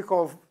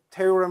mathematical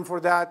theorem for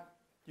that.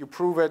 You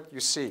prove it,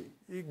 you see.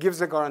 It gives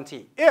a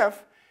guarantee.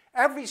 If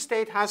every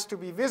state has to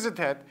be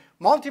visited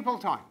multiple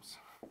times,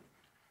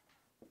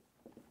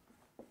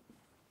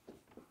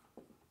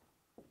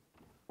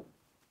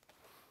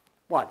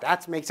 Well,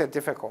 that makes it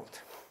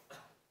difficult.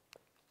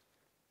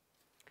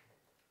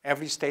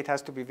 Every state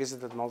has to be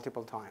visited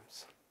multiple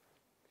times.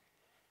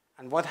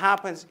 And what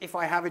happens if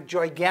I have a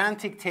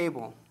gigantic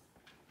table?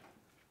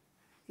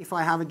 If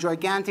I have a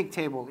gigantic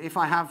table, if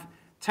I have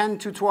 10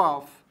 to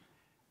 12,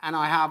 and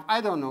I have, I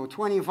don't know,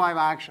 25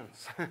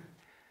 actions.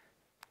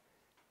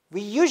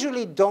 We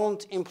usually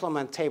don't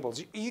implement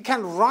tables. You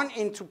can run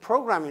into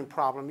programming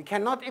problem. You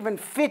cannot even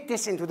fit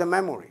this into the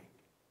memory.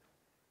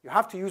 You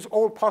have to use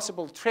all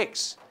possible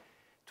tricks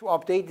to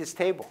update this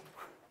table.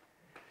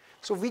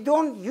 So we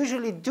don't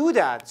usually do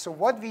that. So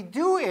what we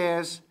do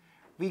is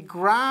we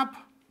grab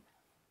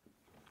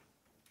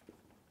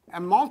a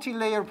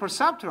multi-layer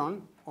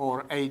perceptron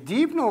or a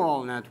deep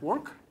neural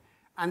network,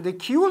 and the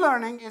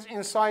Q-learning is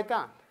inside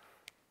that.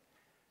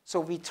 So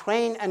we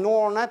train a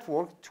neural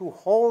network to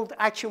hold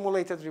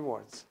accumulated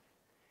rewards.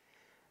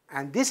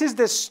 And this is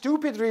the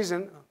stupid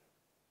reason,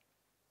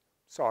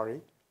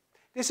 sorry,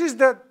 this is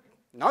the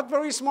not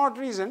very smart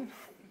reason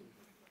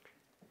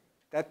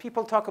that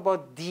people talk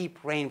about deep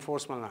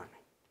reinforcement learning.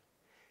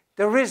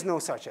 There is no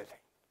such a thing.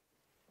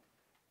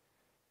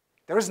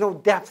 There is no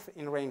depth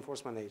in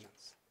reinforcement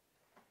agents.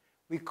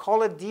 We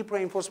call it deep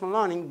reinforcement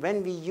learning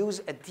when we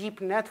use a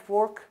deep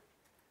network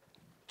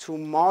to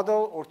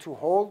model or to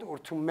hold or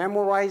to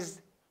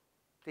memorize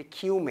the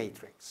Q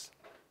matrix.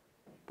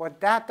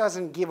 But that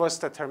doesn't give us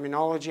the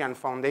terminology and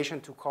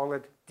foundation to call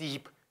it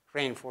deep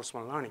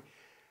reinforcement learning.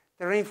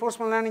 The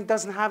reinforcement learning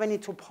doesn't have any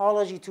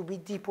topology to be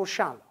deep or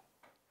shallow.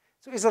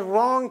 So it's a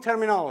wrong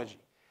terminology.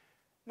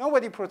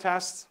 Nobody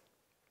protests,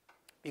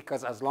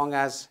 because as long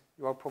as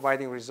you are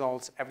providing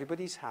results,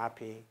 everybody's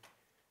happy.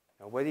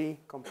 Nobody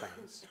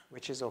complains,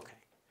 which is OK.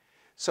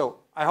 So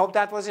I hope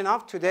that was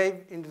enough.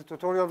 Today, in the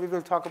tutorial, we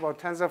will talk about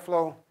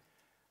TensorFlow.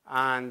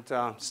 And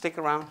stick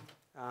around.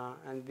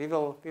 And we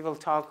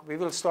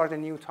will start a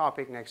new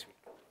topic next week.